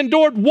Christian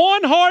endured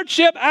one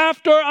hardship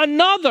after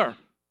another.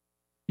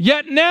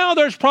 Yet now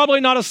there's probably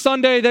not a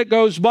Sunday that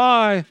goes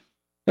by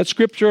that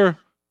Scripture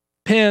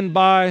penned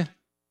by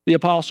the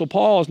Apostle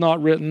Paul is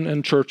not written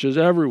in churches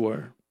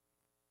everywhere.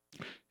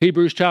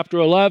 Hebrews chapter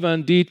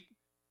 11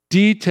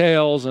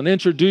 details and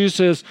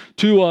introduces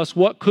to us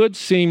what could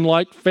seem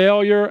like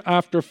failure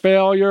after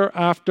failure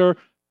after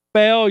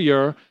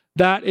failure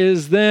that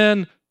is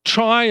then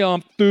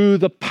triumphed through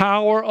the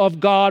power of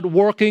God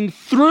working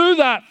through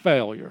that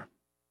failure.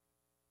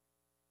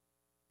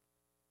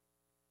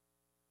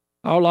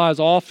 Our lives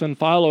often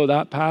follow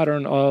that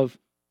pattern of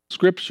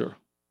Scripture.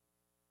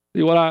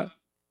 See, what I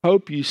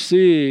hope you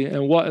see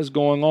and what is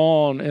going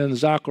on in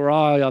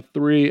Zechariah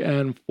 3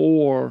 and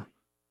 4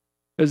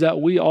 is that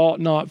we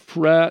ought not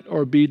fret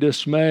or be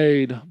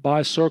dismayed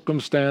by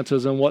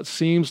circumstances and what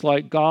seems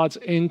like God's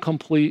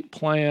incomplete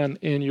plan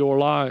in your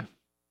life.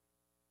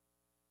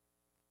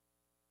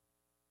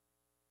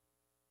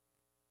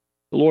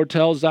 The Lord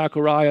tells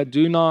Zechariah,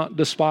 do not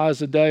despise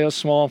the day of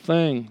small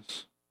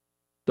things.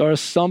 There is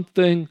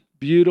something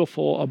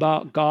beautiful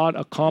about God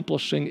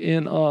accomplishing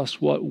in us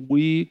what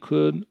we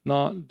could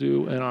not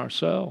do in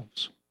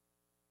ourselves.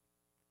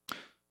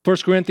 1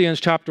 Corinthians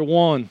chapter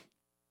 1,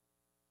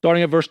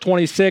 starting at verse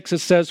 26, it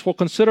says, "For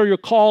consider your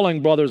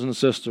calling, brothers and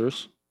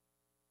sisters."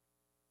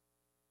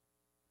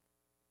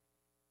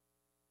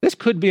 This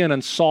could be an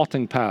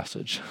insulting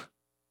passage.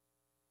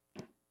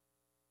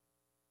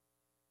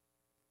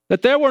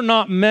 That there were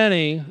not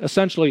many,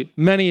 essentially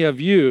many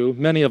of you,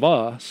 many of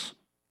us,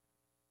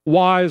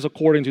 wise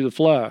according to the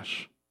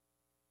flesh.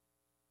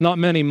 Not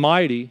many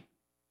mighty,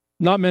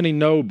 not many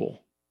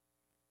noble.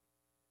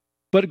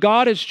 But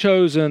God has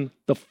chosen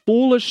the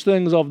foolish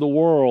things of the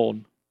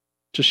world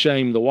to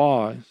shame the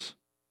wise.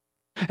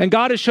 And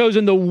God has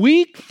chosen the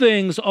weak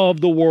things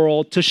of the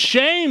world to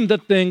shame the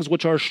things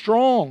which are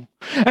strong.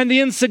 And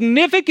the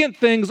insignificant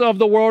things of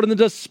the world and the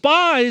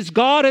despised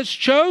God has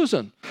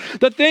chosen.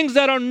 The things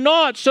that are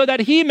not, so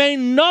that he may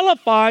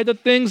nullify the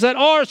things that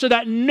are, so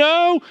that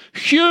no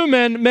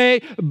human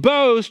may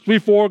boast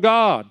before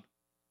God.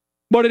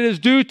 But it is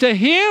due to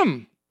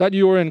him that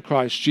you are in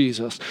Christ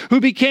Jesus, who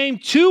became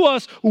to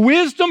us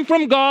wisdom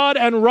from God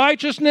and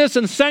righteousness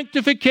and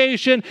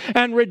sanctification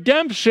and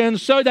redemption,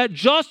 so that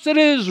just as it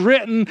is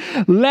written,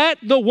 let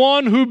the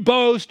one who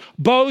boasts,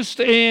 boast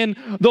in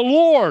the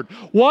Lord.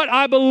 What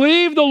I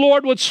believe the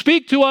Lord would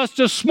speak to us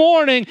this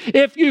morning,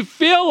 if you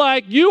feel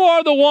like you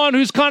are the one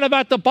who's kind of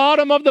at the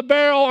bottom of the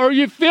barrel, or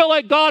you feel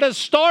like God has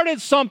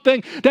started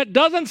something that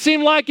doesn't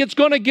seem like it's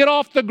going to get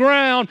off the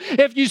ground,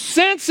 if you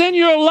sense in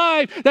your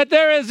life that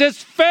there is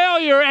this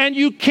failure and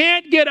you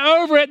can't get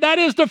over it, that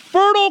is the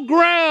fertile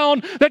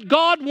ground that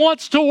God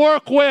wants to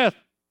work with.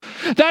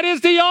 That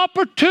is the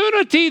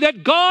opportunity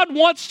that God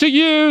wants to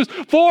use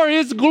for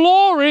his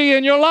glory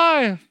in your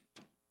life.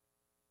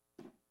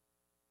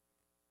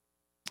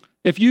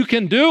 If you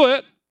can do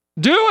it,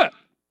 do it.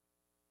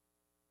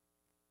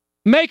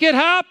 Make it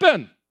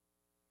happen.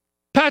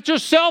 Pat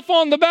yourself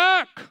on the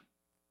back.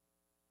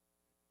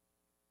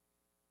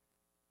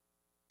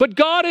 But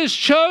God has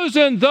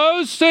chosen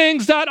those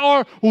things that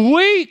are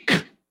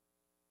weak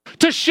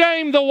to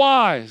shame the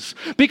wise.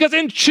 Because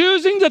in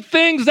choosing the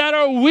things that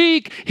are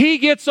weak, he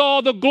gets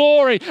all the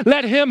glory.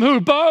 Let him who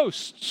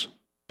boasts,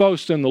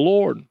 boast in the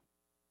Lord.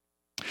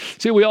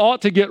 See, we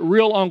ought to get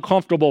real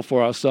uncomfortable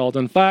for ourselves.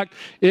 In fact,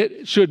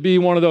 it should be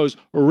one of those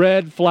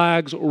red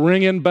flags,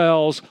 ringing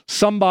bells,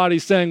 somebody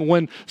saying,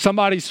 when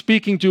somebody's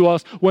speaking to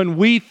us, when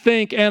we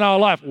think in our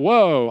life,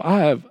 whoa, I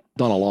have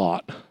done a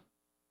lot.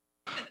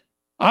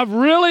 I've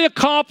really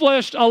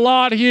accomplished a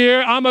lot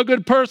here. I'm a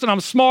good person. I'm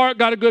smart,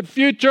 got a good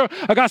future.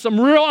 I got some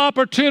real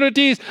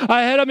opportunities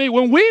ahead of me.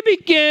 When we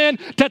begin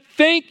to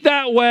think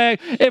that way,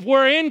 if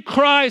we're in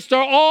Christ,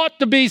 there ought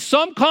to be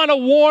some kind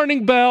of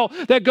warning bell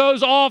that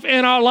goes off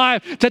in our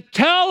life to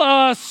tell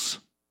us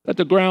that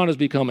the ground is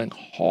becoming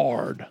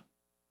hard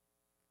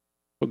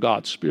for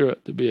God's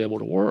Spirit to be able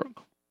to work.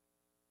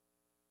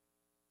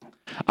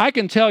 I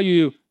can tell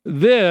you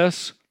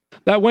this,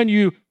 that when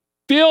you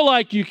feel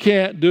like you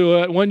can't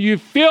do it, when you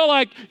feel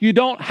like you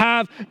don't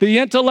have the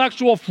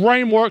intellectual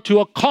framework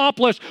to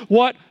accomplish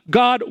what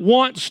God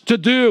wants to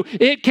do,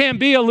 it can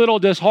be a little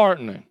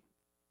disheartening.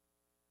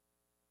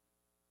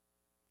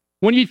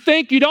 When you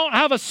think you don't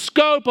have a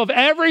scope of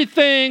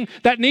everything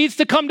that needs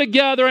to come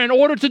together in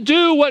order to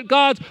do what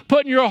God's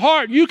put in your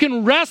heart, you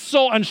can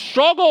wrestle and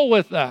struggle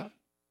with that.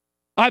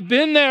 I've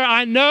been there,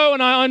 I know,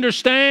 and I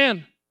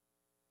understand.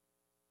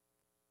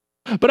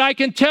 But I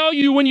can tell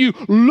you, when you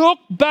look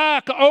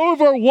back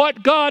over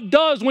what God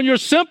does, when you're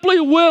simply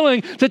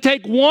willing to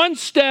take one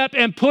step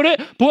and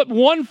put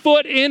one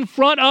foot in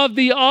front of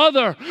the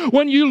other,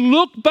 when you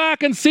look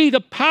back and see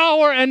the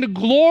power and the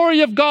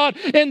glory of God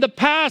in the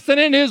past and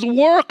in His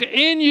work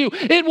in you,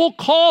 it will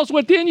cause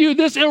within you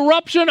this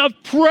eruption of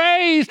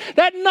praise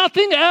that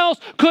nothing else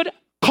could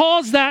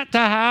cause that to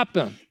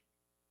happen.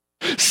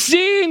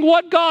 Seeing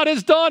what God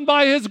has done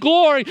by His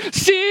glory,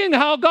 seeing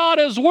how God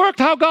has worked,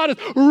 how God has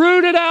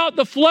rooted out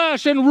the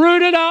flesh and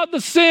rooted out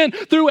the sin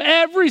through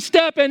every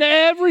step and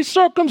every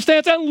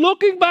circumstance, and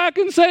looking back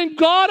and saying,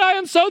 God, I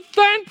am so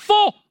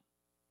thankful.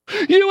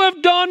 You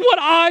have done what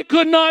I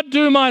could not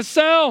do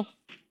myself.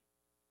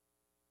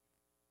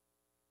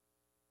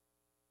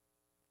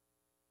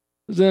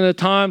 Then at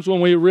times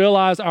when we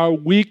realize our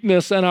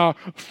weakness and our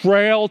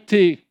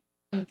frailty,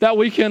 that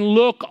we can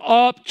look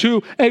up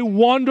to a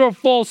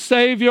wonderful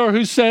Savior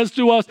who says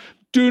to us,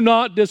 do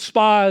not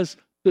despise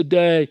the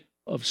day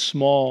of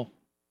small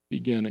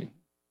beginning.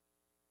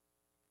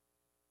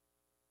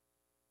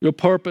 Your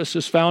purpose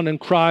is found in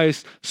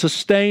Christ,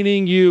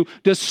 sustaining you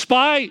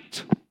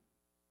despite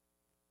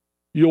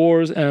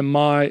yours and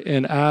my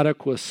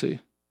inadequacy.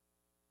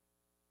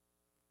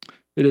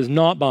 It is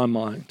not by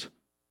might,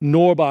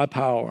 nor by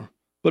power,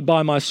 but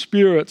by my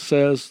Spirit,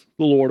 says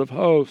the Lord of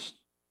hosts.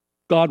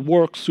 God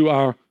works through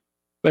our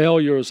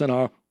failures and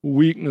our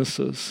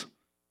weaknesses.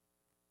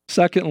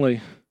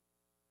 Secondly,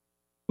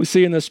 we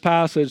see in this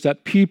passage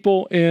that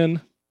people in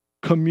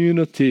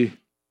community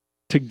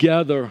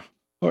together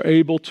are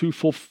able to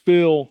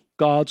fulfill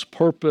God's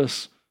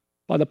purpose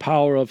by the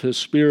power of His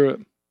Spirit.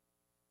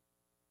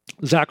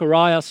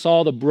 Zechariah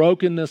saw the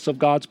brokenness of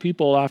God's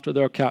people after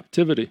their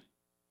captivity.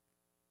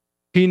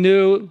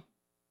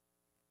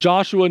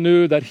 Joshua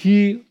knew that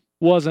he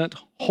wasn't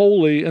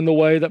holy in the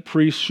way that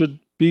priests should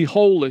be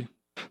holy.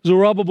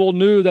 Zerubbabel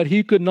knew that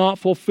he could not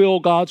fulfill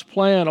God's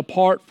plan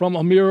apart from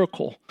a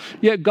miracle.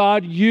 Yet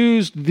God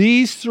used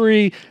these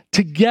three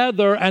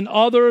together and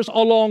others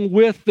along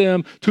with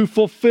them to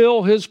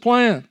fulfill His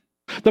plan.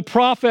 The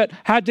prophet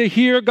had to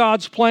hear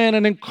God's plan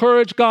and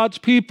encourage God's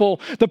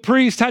people. The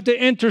priest had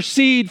to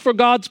intercede for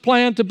God's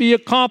plan to be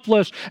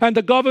accomplished. And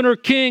the governor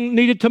king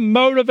needed to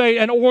motivate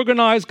and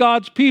organize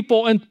God's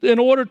people in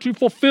order to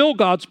fulfill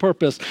God's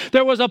purpose.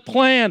 There was a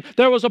plan.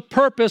 There was a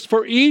purpose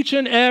for each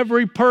and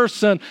every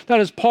person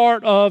that is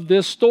part of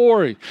this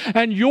story.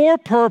 And your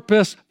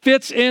purpose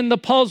fits in the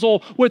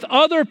puzzle with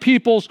other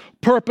people's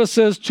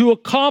purposes to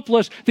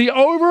accomplish the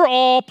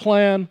overall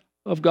plan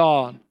of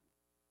God.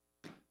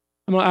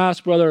 I'm going to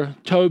ask Brother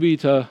Toby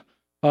to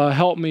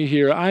help me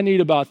here. I need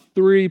about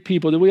 3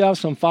 people. Do we have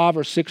some 5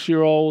 or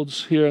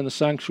 6-year-olds here in the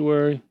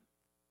sanctuary?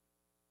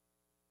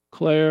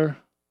 Claire,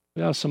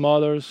 we have some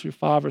others. You're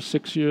 5 or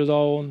 6 years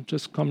old.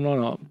 Just come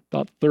on up.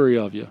 About 3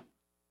 of you.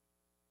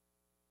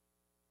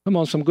 Come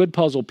on, some good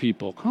puzzle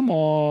people. Come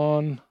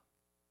on.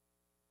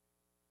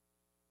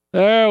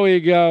 There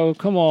we go.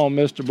 Come on,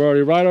 Mr.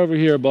 Birdie. Right over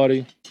here,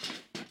 buddy.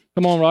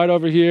 Come on, right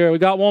over here. We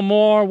got one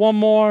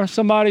more.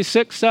 Somebody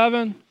 6,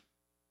 7.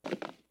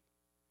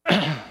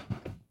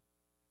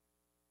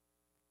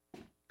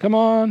 Come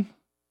on.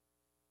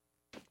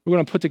 We're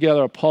going to put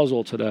together a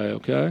puzzle today,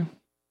 okay?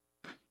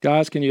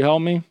 Guys, can you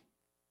help me?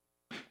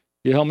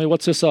 You help me?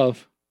 What's this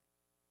of?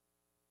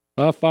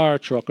 A fire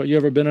truck. Have you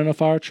ever been in a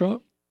fire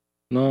truck?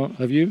 No.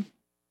 Have you?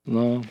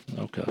 No?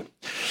 Okay.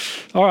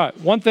 All right.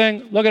 One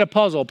thing, look at a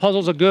puzzle. A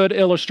puzzle's a good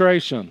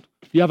illustration.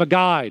 You have a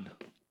guide.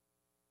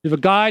 You have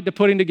a guide to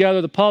putting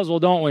together the puzzle,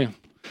 don't we?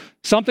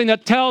 Something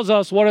that tells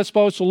us what it's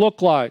supposed to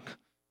look like.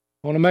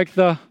 I want to make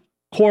the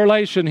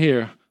correlation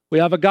here. We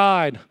have a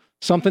guide,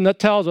 something that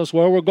tells us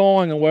where we're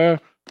going and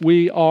where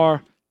we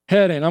are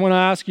heading. I'm going to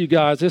ask you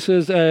guys, this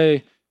is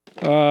a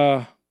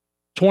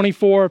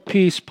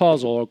 24-piece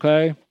puzzle,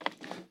 okay?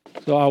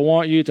 So I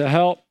want you to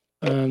help,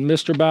 and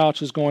Mr.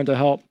 Bouch is going to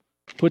help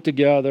put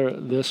together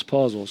this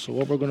puzzle. So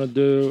what we're going to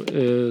do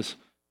is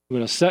we're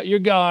going to set your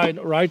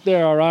guide right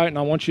there, all right? And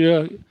I want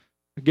you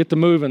to get to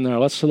moving there.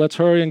 Let's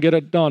hurry and get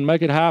it done.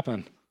 Make it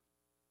happen.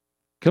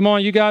 Come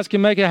on, you guys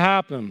can make it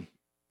happen.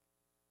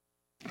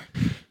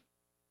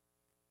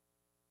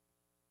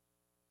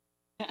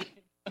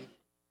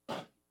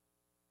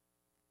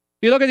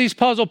 You look at these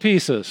puzzle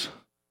pieces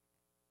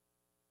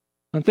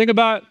and think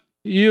about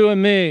you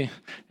and me.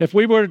 If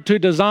we were to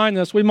design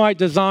this, we might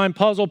design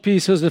puzzle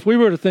pieces. If we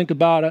were to think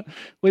about it,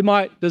 we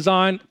might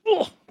design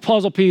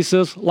puzzle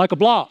pieces like a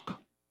block.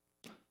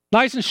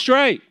 Nice and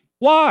straight.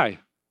 Why?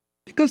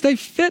 Because they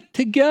fit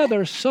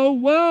together so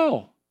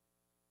well.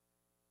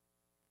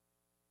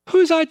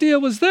 Whose idea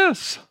was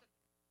this?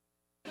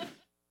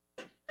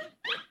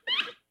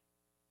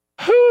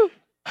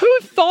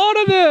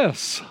 thought of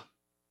this.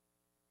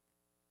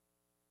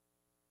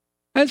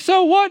 And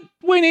so what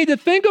we need to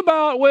think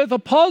about with a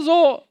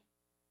puzzle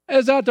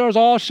is that there's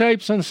all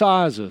shapes and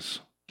sizes.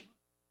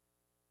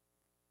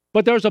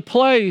 But there's a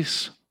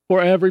place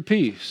for every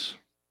piece.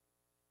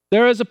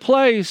 There is a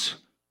place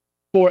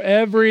for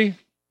every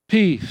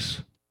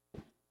piece.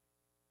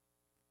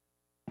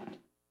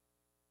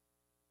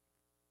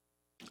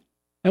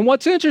 And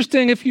what's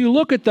interesting, if you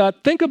look at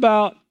that, think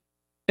about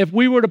if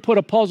we were to put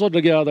a puzzle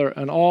together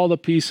and all the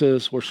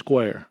pieces were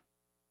square.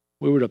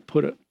 We were to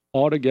put it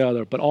all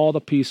together, but all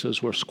the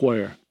pieces were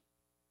square.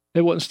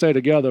 It wouldn't stay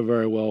together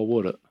very well,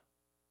 would it?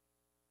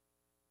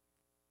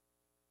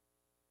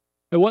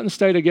 It wouldn't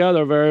stay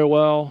together very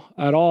well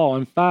at all.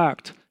 In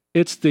fact,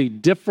 it's the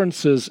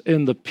differences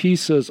in the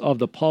pieces of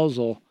the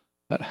puzzle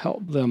that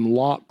help them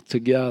lock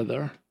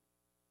together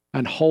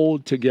and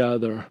hold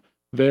together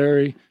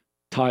very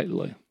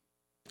tightly.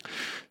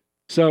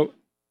 So,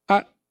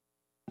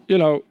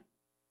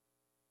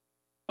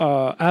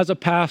 as a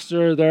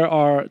pastor, there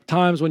are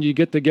times when you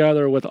get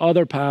together with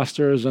other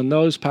pastors and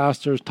those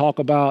pastors talk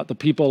about the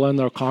people in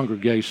their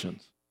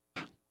congregations.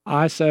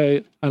 I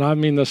say, and I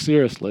mean this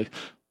seriously,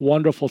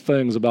 wonderful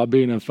things about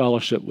being in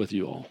fellowship with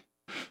you all.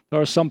 There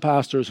are some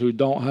pastors who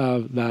don't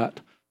have that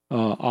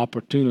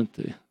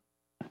opportunity.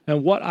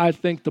 And what I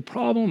think the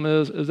problem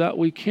is that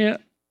we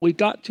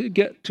got to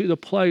get to the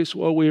place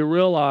where we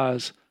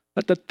realize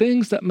that the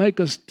things that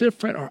make us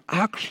different are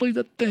actually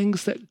the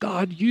things that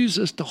God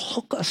uses to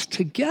hook us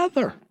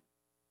together,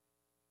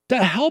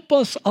 to help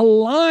us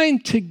align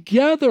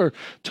together,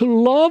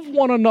 to love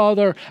one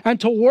another and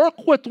to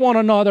work with one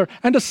another,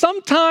 and to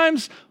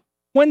sometimes,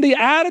 when the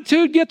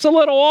attitude gets a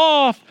little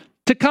off,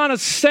 to kind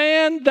of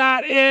sand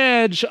that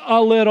edge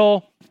a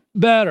little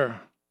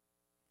better.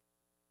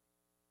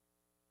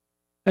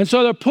 And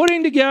so they're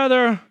putting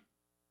together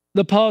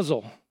the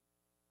puzzle.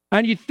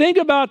 And you think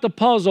about the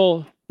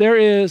puzzle, there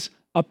is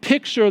a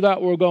picture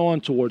that we're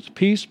going towards.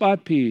 Piece by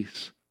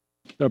piece,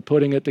 they're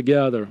putting it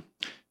together.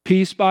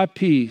 Piece by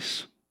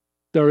piece,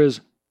 there is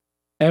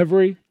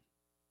every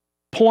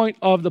point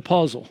of the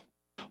puzzle,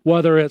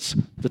 whether it's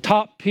the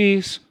top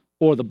piece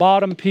or the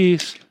bottom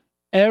piece,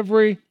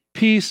 every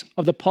piece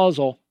of the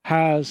puzzle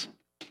has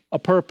a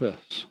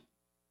purpose.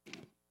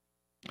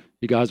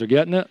 You guys are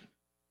getting it?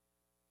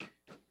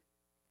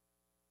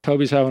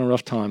 Toby's having a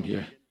rough time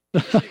here.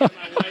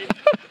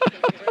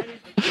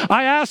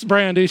 I asked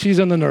Brandy, she's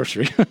in the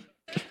nursery.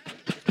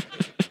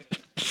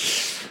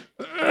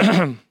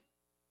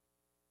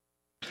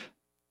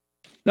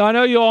 Now, I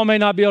know you all may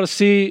not be able to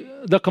see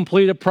the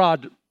completed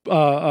project.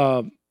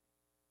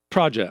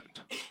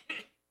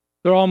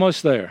 They're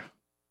almost there.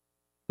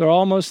 They're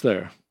almost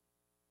there.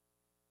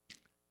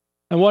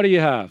 And what do you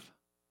have?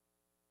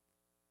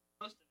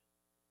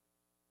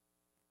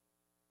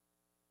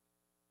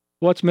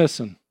 What's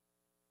missing?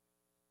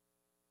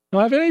 Now,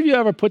 have any of you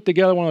ever put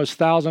together one of those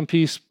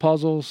 1,000-piece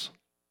puzzles?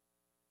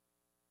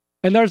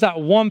 And there's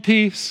that one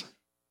piece.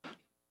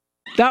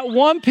 That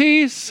one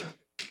piece.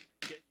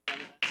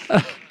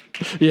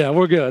 Yeah,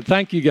 we're good.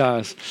 Thank you,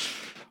 guys.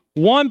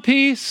 One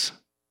piece.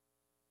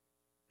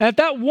 And if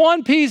that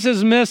one piece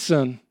is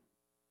missing,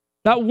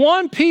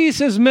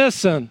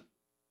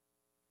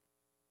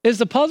 is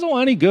the puzzle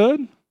any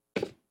good?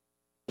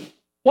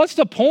 What's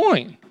the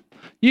point?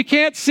 You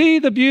can't see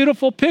the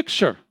beautiful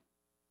picture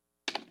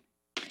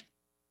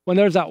when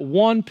there's that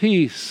one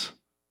piece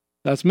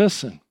that's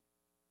missing.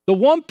 The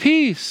one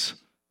piece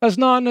that's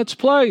not in its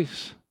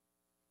place.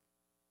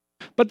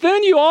 But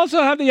then you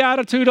also have the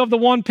attitude of the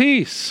one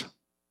piece.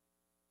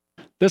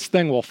 This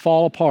thing will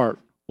fall apart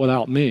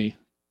without me.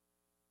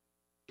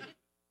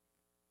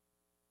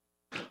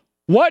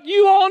 What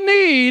you all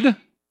need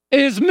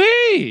is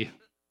me.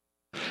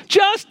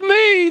 Just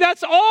me.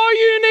 That's all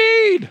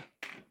you need.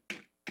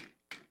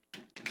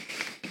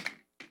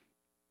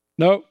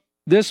 Nope.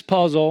 This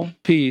puzzle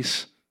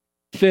piece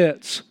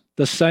fits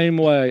the same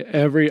way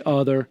every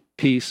other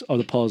piece of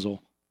the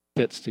puzzle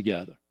fits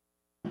together.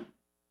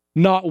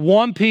 Not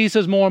one piece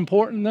is more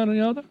important than the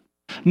other.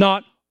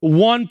 Not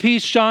one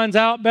piece shines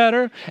out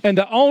better. And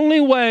the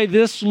only way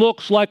this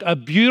looks like a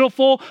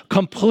beautiful,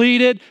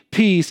 completed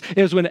piece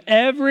is when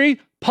every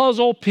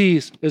puzzle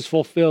piece is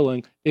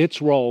fulfilling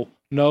its role,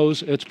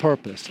 knows its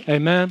purpose.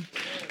 Amen?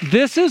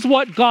 This is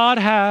what God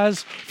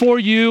has for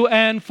you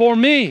and for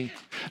me.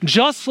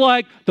 Just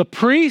like the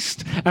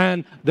priest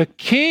and the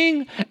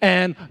king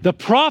and the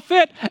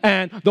prophet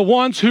and the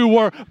ones who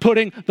were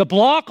putting the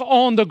block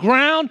on the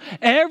ground,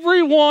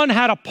 everyone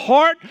had a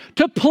part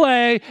to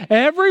play.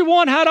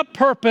 Everyone had a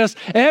purpose.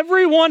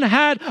 Everyone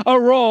had a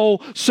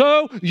role.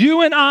 So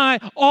you and I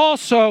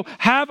also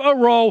have a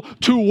role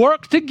to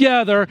work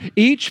together,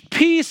 each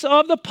piece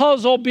of the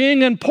puzzle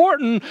being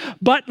important,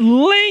 but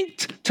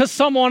linked to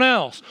someone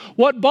else.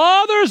 What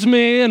bothers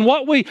me and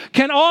what we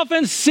can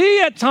often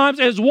see at times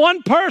is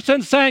one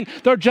person saying,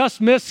 they're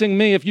just missing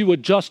me. If you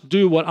would just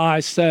do what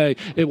I say,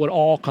 it would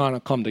all kind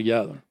of come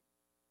together.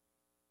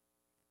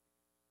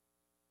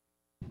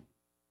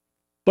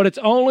 But it's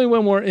only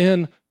when we're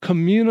in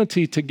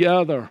community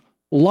together,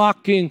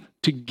 locking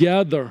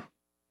together,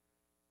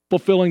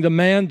 fulfilling the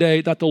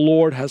mandate that the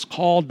Lord has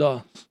called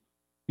us.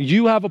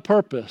 You have a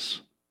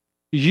purpose.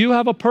 You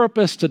have a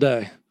purpose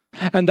today.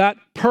 And that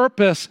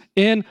purpose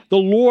in the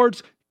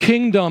Lord's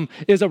kingdom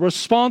is a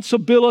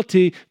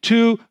responsibility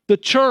to the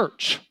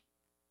church,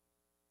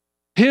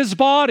 His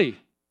body.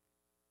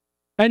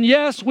 And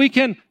yes, we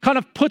can kind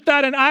of put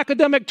that in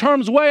academic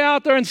terms way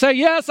out there and say,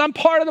 yes, I'm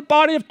part of the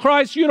body of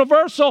Christ,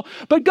 universal,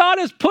 but God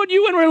has put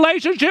you in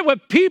relationship with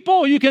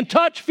people you can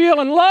touch, feel,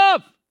 and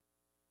love.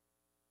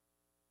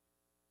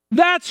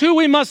 That's who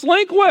we must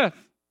link with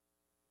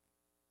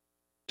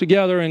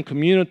together in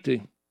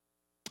community.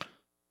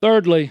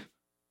 Thirdly,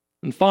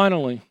 and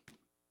finally,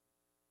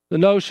 the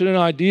notion and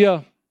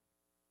idea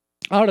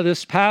out of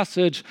this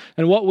passage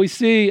and what we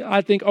see,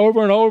 I think,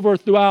 over and over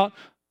throughout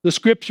the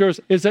scriptures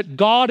is that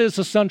God is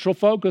the central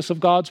focus of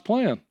God's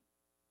plan.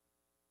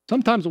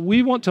 Sometimes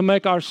we want to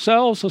make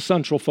ourselves the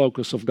central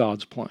focus of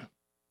God's plan.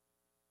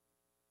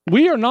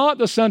 We are not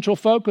the central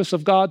focus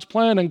of God's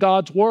plan and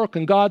God's work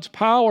and God's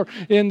power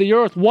in the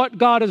earth. What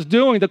God is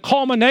doing, the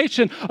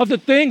culmination of the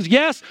things,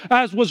 yes,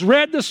 as was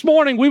read this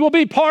morning, we will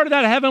be part of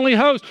that heavenly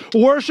host,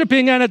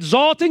 worshiping and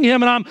exalting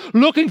Him, and I'm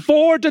looking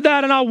forward to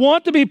that, and I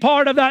want to be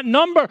part of that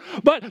number.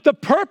 But the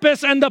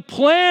purpose and the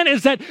plan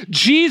is that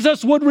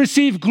Jesus would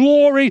receive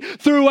glory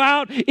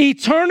throughout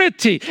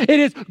eternity.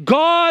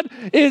 God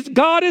is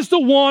the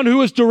one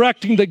who is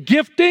directing the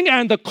gifting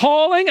and the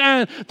calling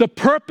and the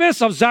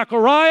purpose of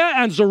Zechariah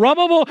and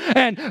Zerubbabel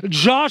and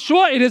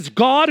Joshua. It is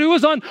God who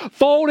is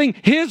unfolding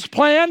His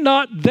plan,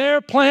 not their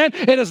plan.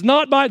 It is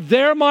not by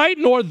their might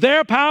nor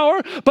their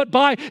power, but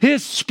by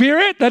His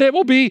Spirit that it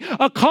will be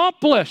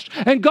accomplished.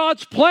 And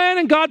God's plan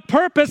and God's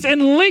purpose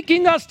in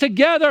linking us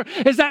together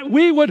is that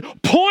we would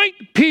point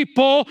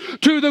people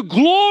to the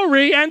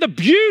glory and the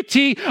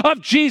beauty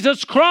of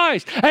Jesus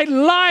Christ, a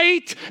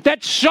light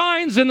that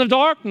shines in the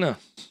darkness.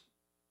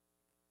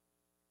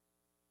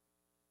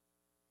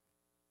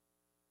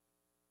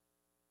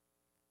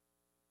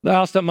 The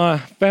house that my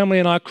family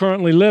and I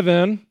currently live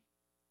in,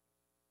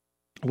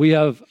 we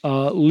have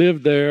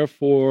lived there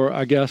for,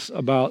 I guess,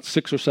 about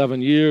 6 or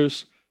 7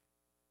 years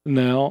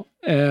now.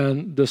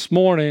 And this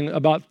morning,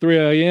 about 3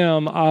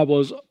 a.m., I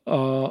was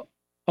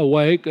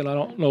awake, and I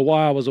don't know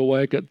why I was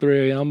awake at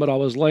 3 a.m., but I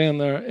was laying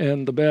there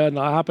in the bed, and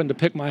I happened to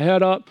pick my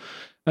head up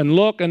and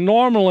look. And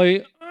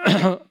normally,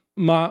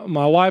 my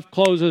wife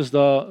closes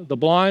the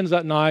blinds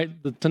at night.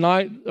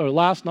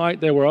 Last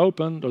night they were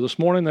open, or this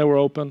morning they were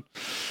open.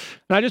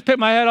 And I just picked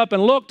my head up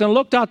and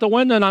looked out the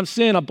window, and I'm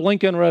seeing a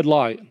blinking red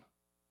light.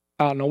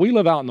 Now, we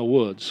live out in the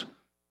woods,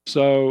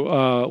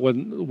 so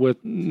with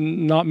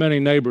not many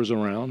neighbors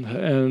around.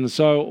 And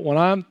so when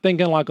I'm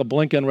thinking like a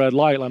blinking red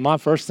light, like my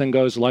first thing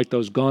goes like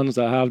those guns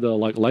that have the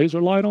like laser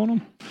light on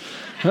them.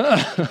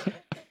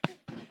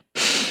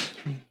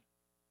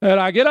 And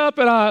I get up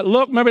and I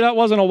look. Maybe that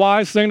wasn't a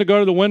wise thing to go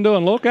to the window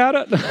and look at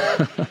it.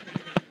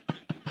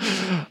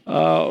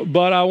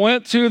 But I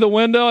went to the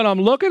window and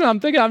I'm looking and I'm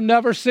thinking, I've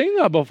never seen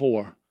that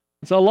before.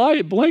 It's a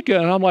light blinking,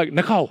 and I'm like,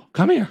 Nicole,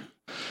 come here.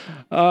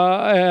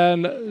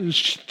 And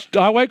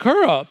I wake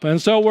her up.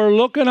 And so we're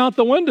looking out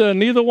the window, and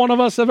neither one of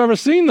us have ever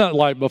seen that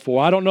light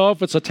before. I don't know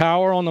if it's a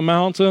tower on the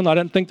mountain. I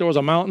didn't think there was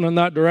a mountain in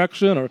that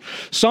direction, or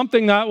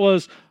something that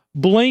was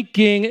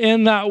blinking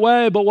in that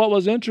way. But what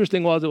was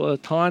interesting was it was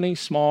a tiny,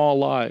 small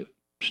light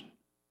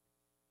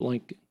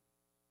blinking,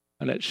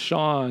 and it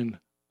shined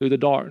through the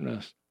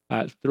darkness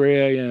at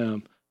 3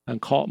 a.m.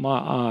 and caught my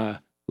eye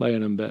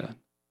laying in bed.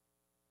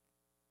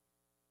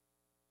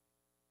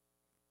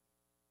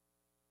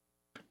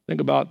 Think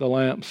about the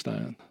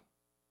lampstand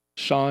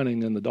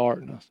shining in the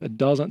darkness. It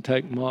doesn't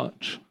take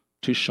much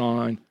to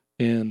shine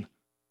in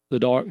the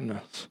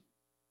darkness.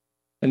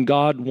 And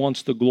God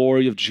wants the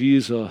glory of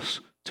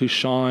Jesus to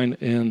shine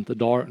in the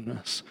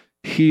darkness.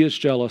 He is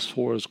jealous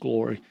for His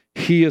glory.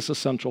 He is the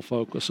central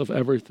focus of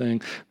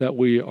everything that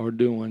we are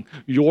doing.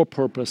 Your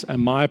purpose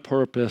and my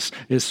purpose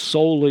is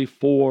solely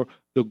for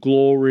the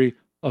glory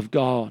of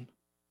God.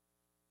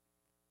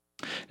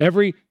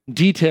 Every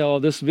detail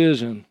of this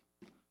vision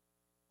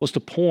was to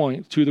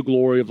point to the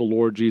glory of the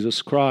Lord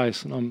Jesus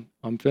Christ. And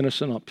I'm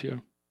finishing up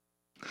here.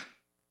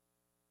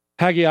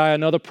 Haggai,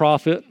 another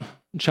prophet,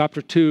 in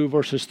chapter 2,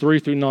 verses 3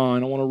 through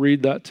 9. I want to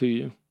read that to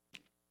you.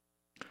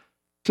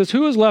 It says,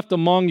 "Who is left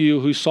among you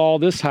who saw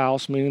this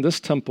house," meaning this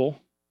temple,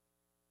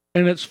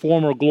 "in its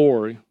former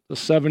glory, the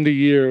 70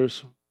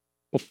 years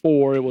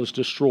before it was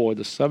destroyed,"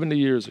 the 70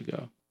 years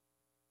ago?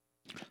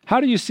 "How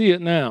do you see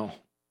it now?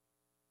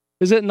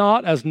 Is it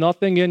not as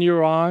nothing in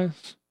your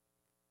eyes?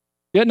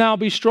 Yet now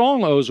be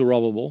strong, O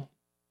Zerubbabel,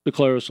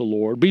 declares the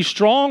Lord. Be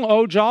strong,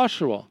 O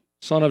Joshua,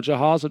 son of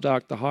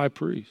Jehozadak, the high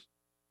priest.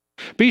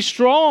 Be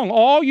strong,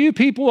 all you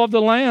people of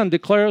the land,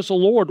 declares the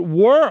Lord.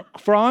 Work,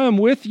 for I am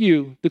with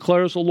you,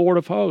 declares the Lord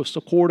of hosts,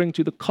 according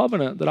to the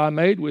covenant that I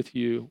made with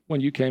you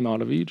when you came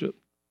out of Egypt.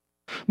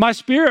 My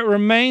spirit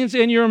remains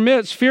in your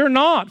midst. Fear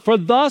not, for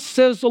thus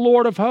says the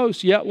Lord of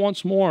hosts, yet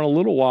once more in a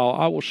little while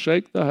I will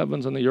shake the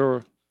heavens and the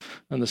earth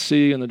and the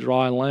sea and the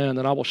dry land,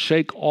 and I will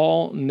shake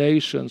all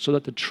nations, so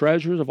that the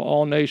treasures of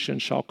all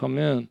nations shall come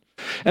in.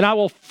 And I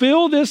will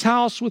fill this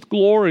house with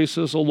glory,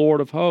 says the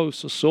Lord of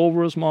hosts. The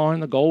silver is mine,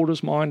 the gold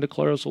is mine,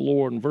 declares the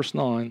Lord. In verse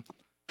 9,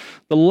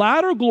 the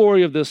latter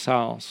glory of this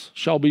house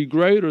shall be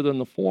greater than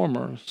the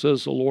former,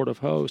 says the Lord of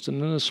hosts.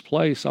 And in this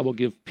place I will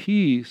give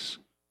peace,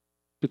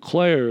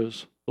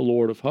 declares the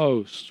Lord of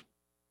hosts.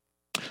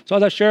 So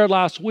as I shared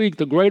last week,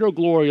 the greater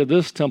glory of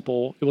this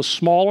temple, it was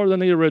smaller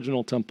than the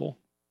original temple,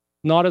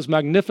 not as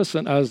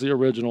magnificent as the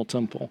original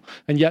temple.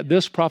 And yet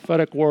this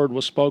prophetic word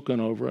was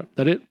spoken over it,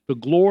 that the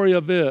glory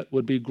of it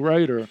would be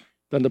greater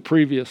than the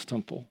previous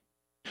temple.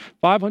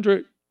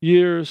 500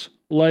 years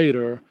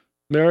later,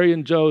 Mary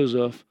and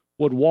Joseph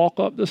would walk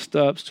up the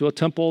steps to a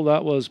temple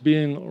that was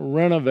being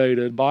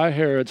renovated by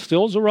Herod,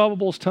 still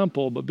Zerubbabel's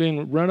temple, but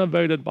being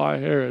renovated by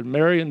Herod.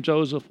 Mary and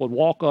Joseph would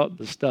walk up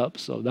the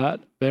steps of that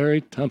very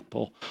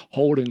temple,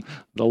 holding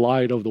the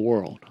light of the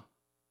world.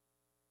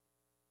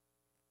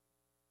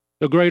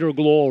 The greater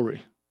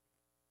glory.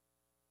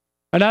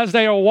 And as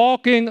they are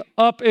walking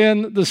up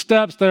in the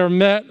steps, they are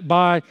met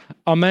by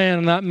a man,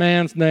 and that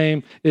man's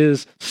name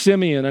is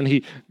Simeon, and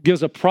he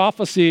gives a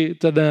prophecy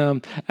to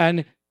them,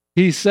 and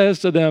he says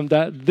to them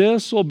that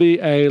this will be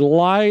a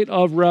light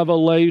of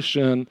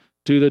revelation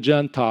to the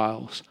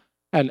Gentiles,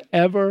 an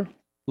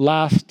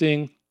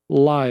everlasting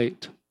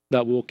light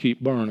that will keep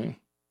burning.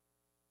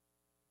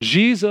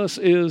 Jesus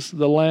is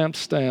the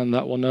lampstand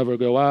that will never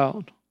go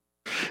out.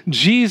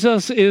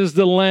 Jesus is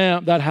the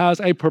lamp that has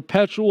a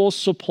perpetual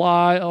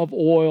supply of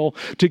oil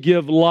to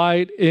give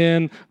light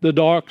in the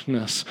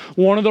darkness.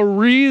 One of the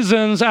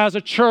reasons as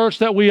a church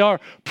that we are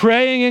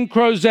praying in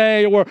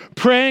Crozet, or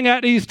praying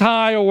at East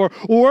High, or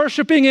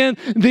worshiping in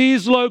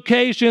these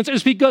locations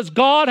is because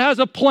God has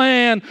a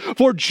plan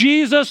for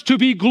Jesus to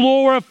be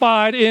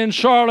glorified in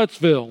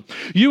Charlottesville.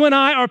 You and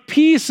I are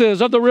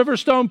pieces of the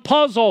Riverstone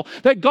puzzle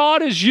that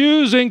God is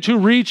using to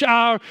reach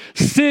our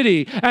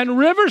city. And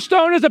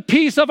Riverstone is a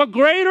piece of a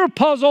greater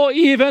puzzle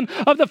even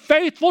of the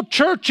faithful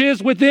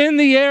churches within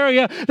the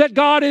area that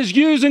God is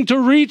using to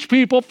reach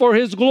people for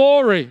His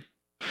glory.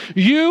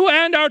 You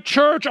and our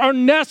church are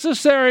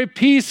necessary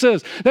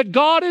pieces that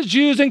God is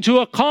using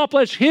to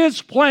accomplish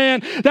His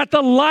plan, that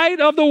the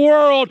light of the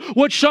world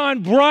would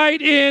shine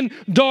bright in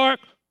dark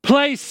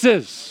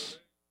places.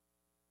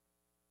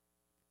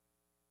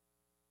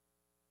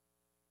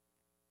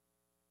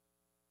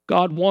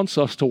 God wants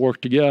us to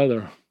work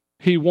together.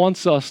 He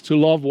wants us to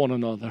love one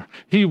another.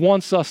 He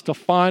wants us to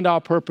find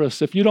our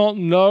purpose. If you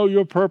don't know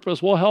your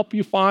purpose, we'll help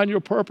you find your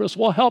purpose.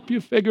 We'll help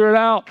you figure it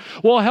out.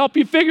 We'll help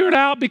you figure it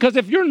out, because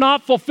if you're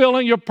not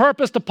fulfilling your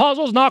purpose, the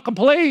puzzle's not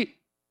complete.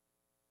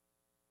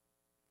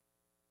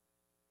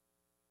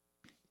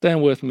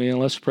 Stand with me and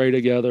let's pray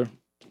together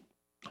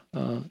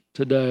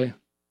today.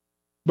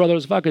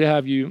 Brothers, if I could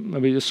have you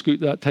maybe just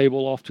scoot that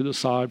table off to the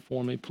side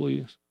for me,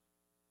 please.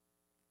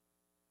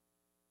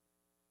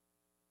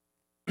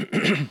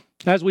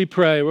 As we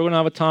pray, we're going to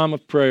have a time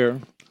of prayer.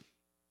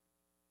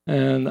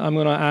 And I'm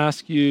going to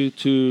ask you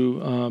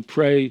to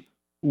pray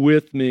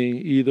with me,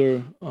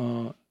 either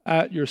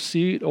at your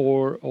seat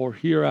or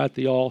here at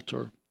the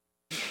altar.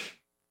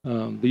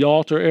 The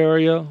altar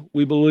area,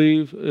 we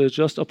believe, is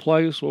just a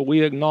place where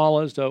we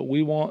acknowledge that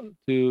we want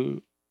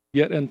to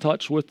get in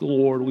touch with the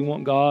Lord. We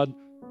want God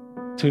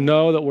to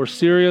know that we're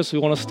serious. We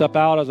want to step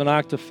out as an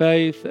act of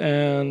faith,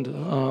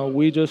 and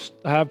we just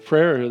have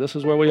prayer here. This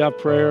is where we have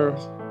prayer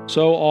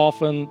so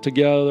often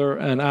together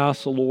and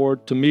ask the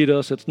Lord to meet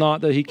us. It's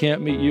not that He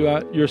can't meet you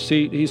at your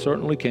seat. He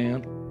certainly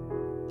can.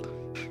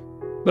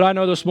 But I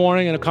know this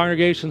morning in a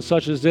congregation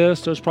such as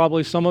this, there's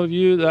probably some of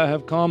you that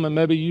have come and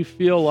maybe you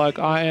feel like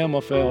I am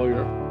a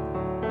failure.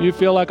 You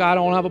feel like I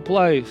don't have a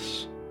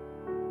place.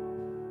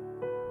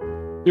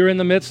 You're in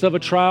the midst of a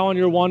trial and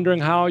you're wondering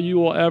how you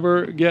will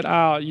ever get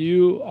out.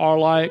 You are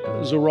like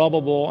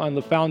Zerubbabel, and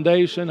the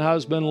foundation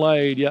has been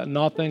laid, yet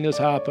nothing is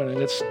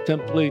happening. It's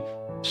simply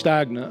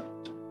stagnant.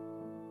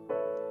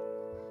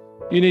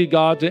 You need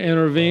God to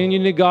intervene. You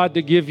need God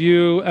to give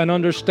you an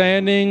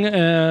understanding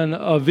and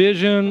a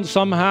vision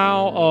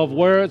somehow of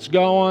where it's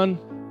going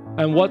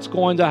and what's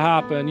going to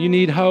happen. You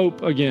need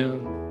hope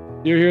again.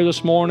 You're here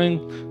this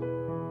morning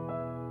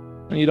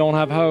and you don't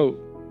have hope.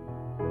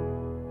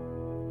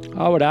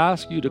 I would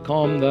ask you to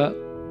come, that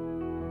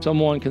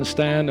someone can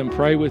stand and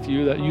pray with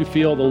you, that you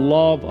feel the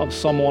love of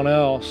someone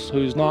else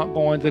who's not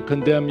going to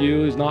condemn you,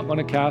 who's not going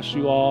to cast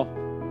you off,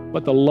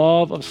 but the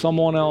love of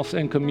someone else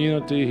in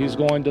community who's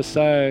going to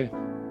say,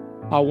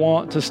 I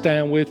want to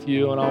stand with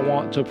you and I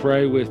want to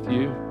pray with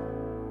you.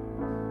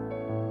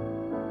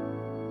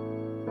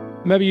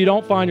 Maybe you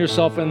don't find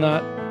yourself in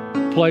that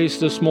place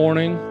this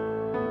morning.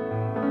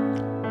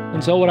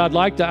 And so what I'd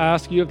like to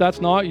ask you, if that's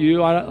not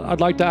you,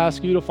 I'd like to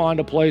ask you to find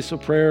a place of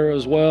prayer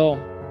as well.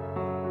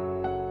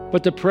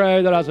 But to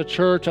pray that as a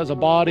church, as a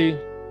body,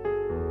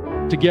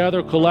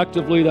 together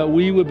collectively, that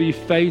we would be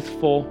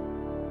faithful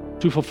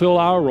to fulfill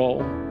our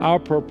role, our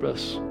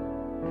purpose.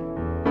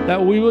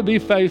 That we would be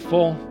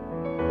faithful,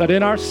 that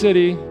in our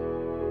city,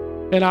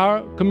 in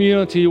our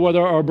community, where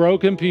there are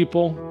broken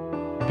people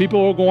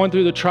who are going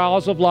through the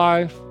trials of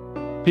life,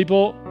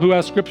 People who,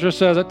 as Scripture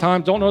says at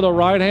times, don't know their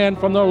right hand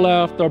from their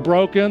left. They're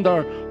broken,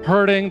 they're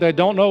hurting, they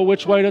don't know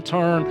which way to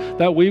turn.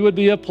 That we would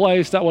be a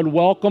place that would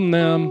welcome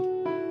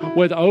them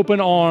with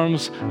open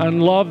arms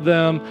and love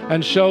them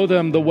and show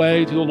them the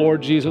way to the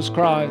Lord Jesus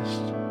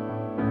Christ.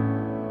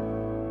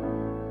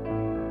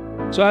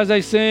 So as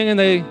they sing and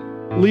they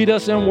lead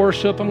us in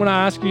worship, I'm going to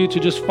ask you to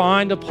just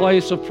find a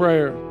place of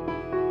prayer.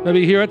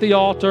 Maybe here at the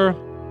altar,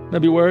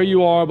 maybe where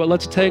you are, but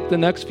let's take the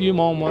next few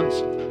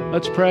moments.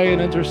 Let's pray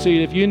and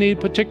intercede. If you need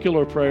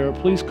particular prayer,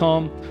 please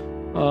come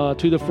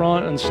to the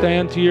front and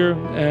stand here,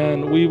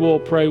 and we will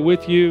pray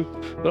with you.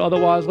 But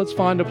otherwise, let's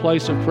find a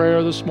place of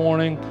prayer this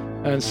morning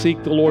and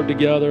seek the Lord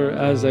together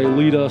as they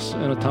lead us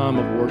in a time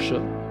of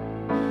worship.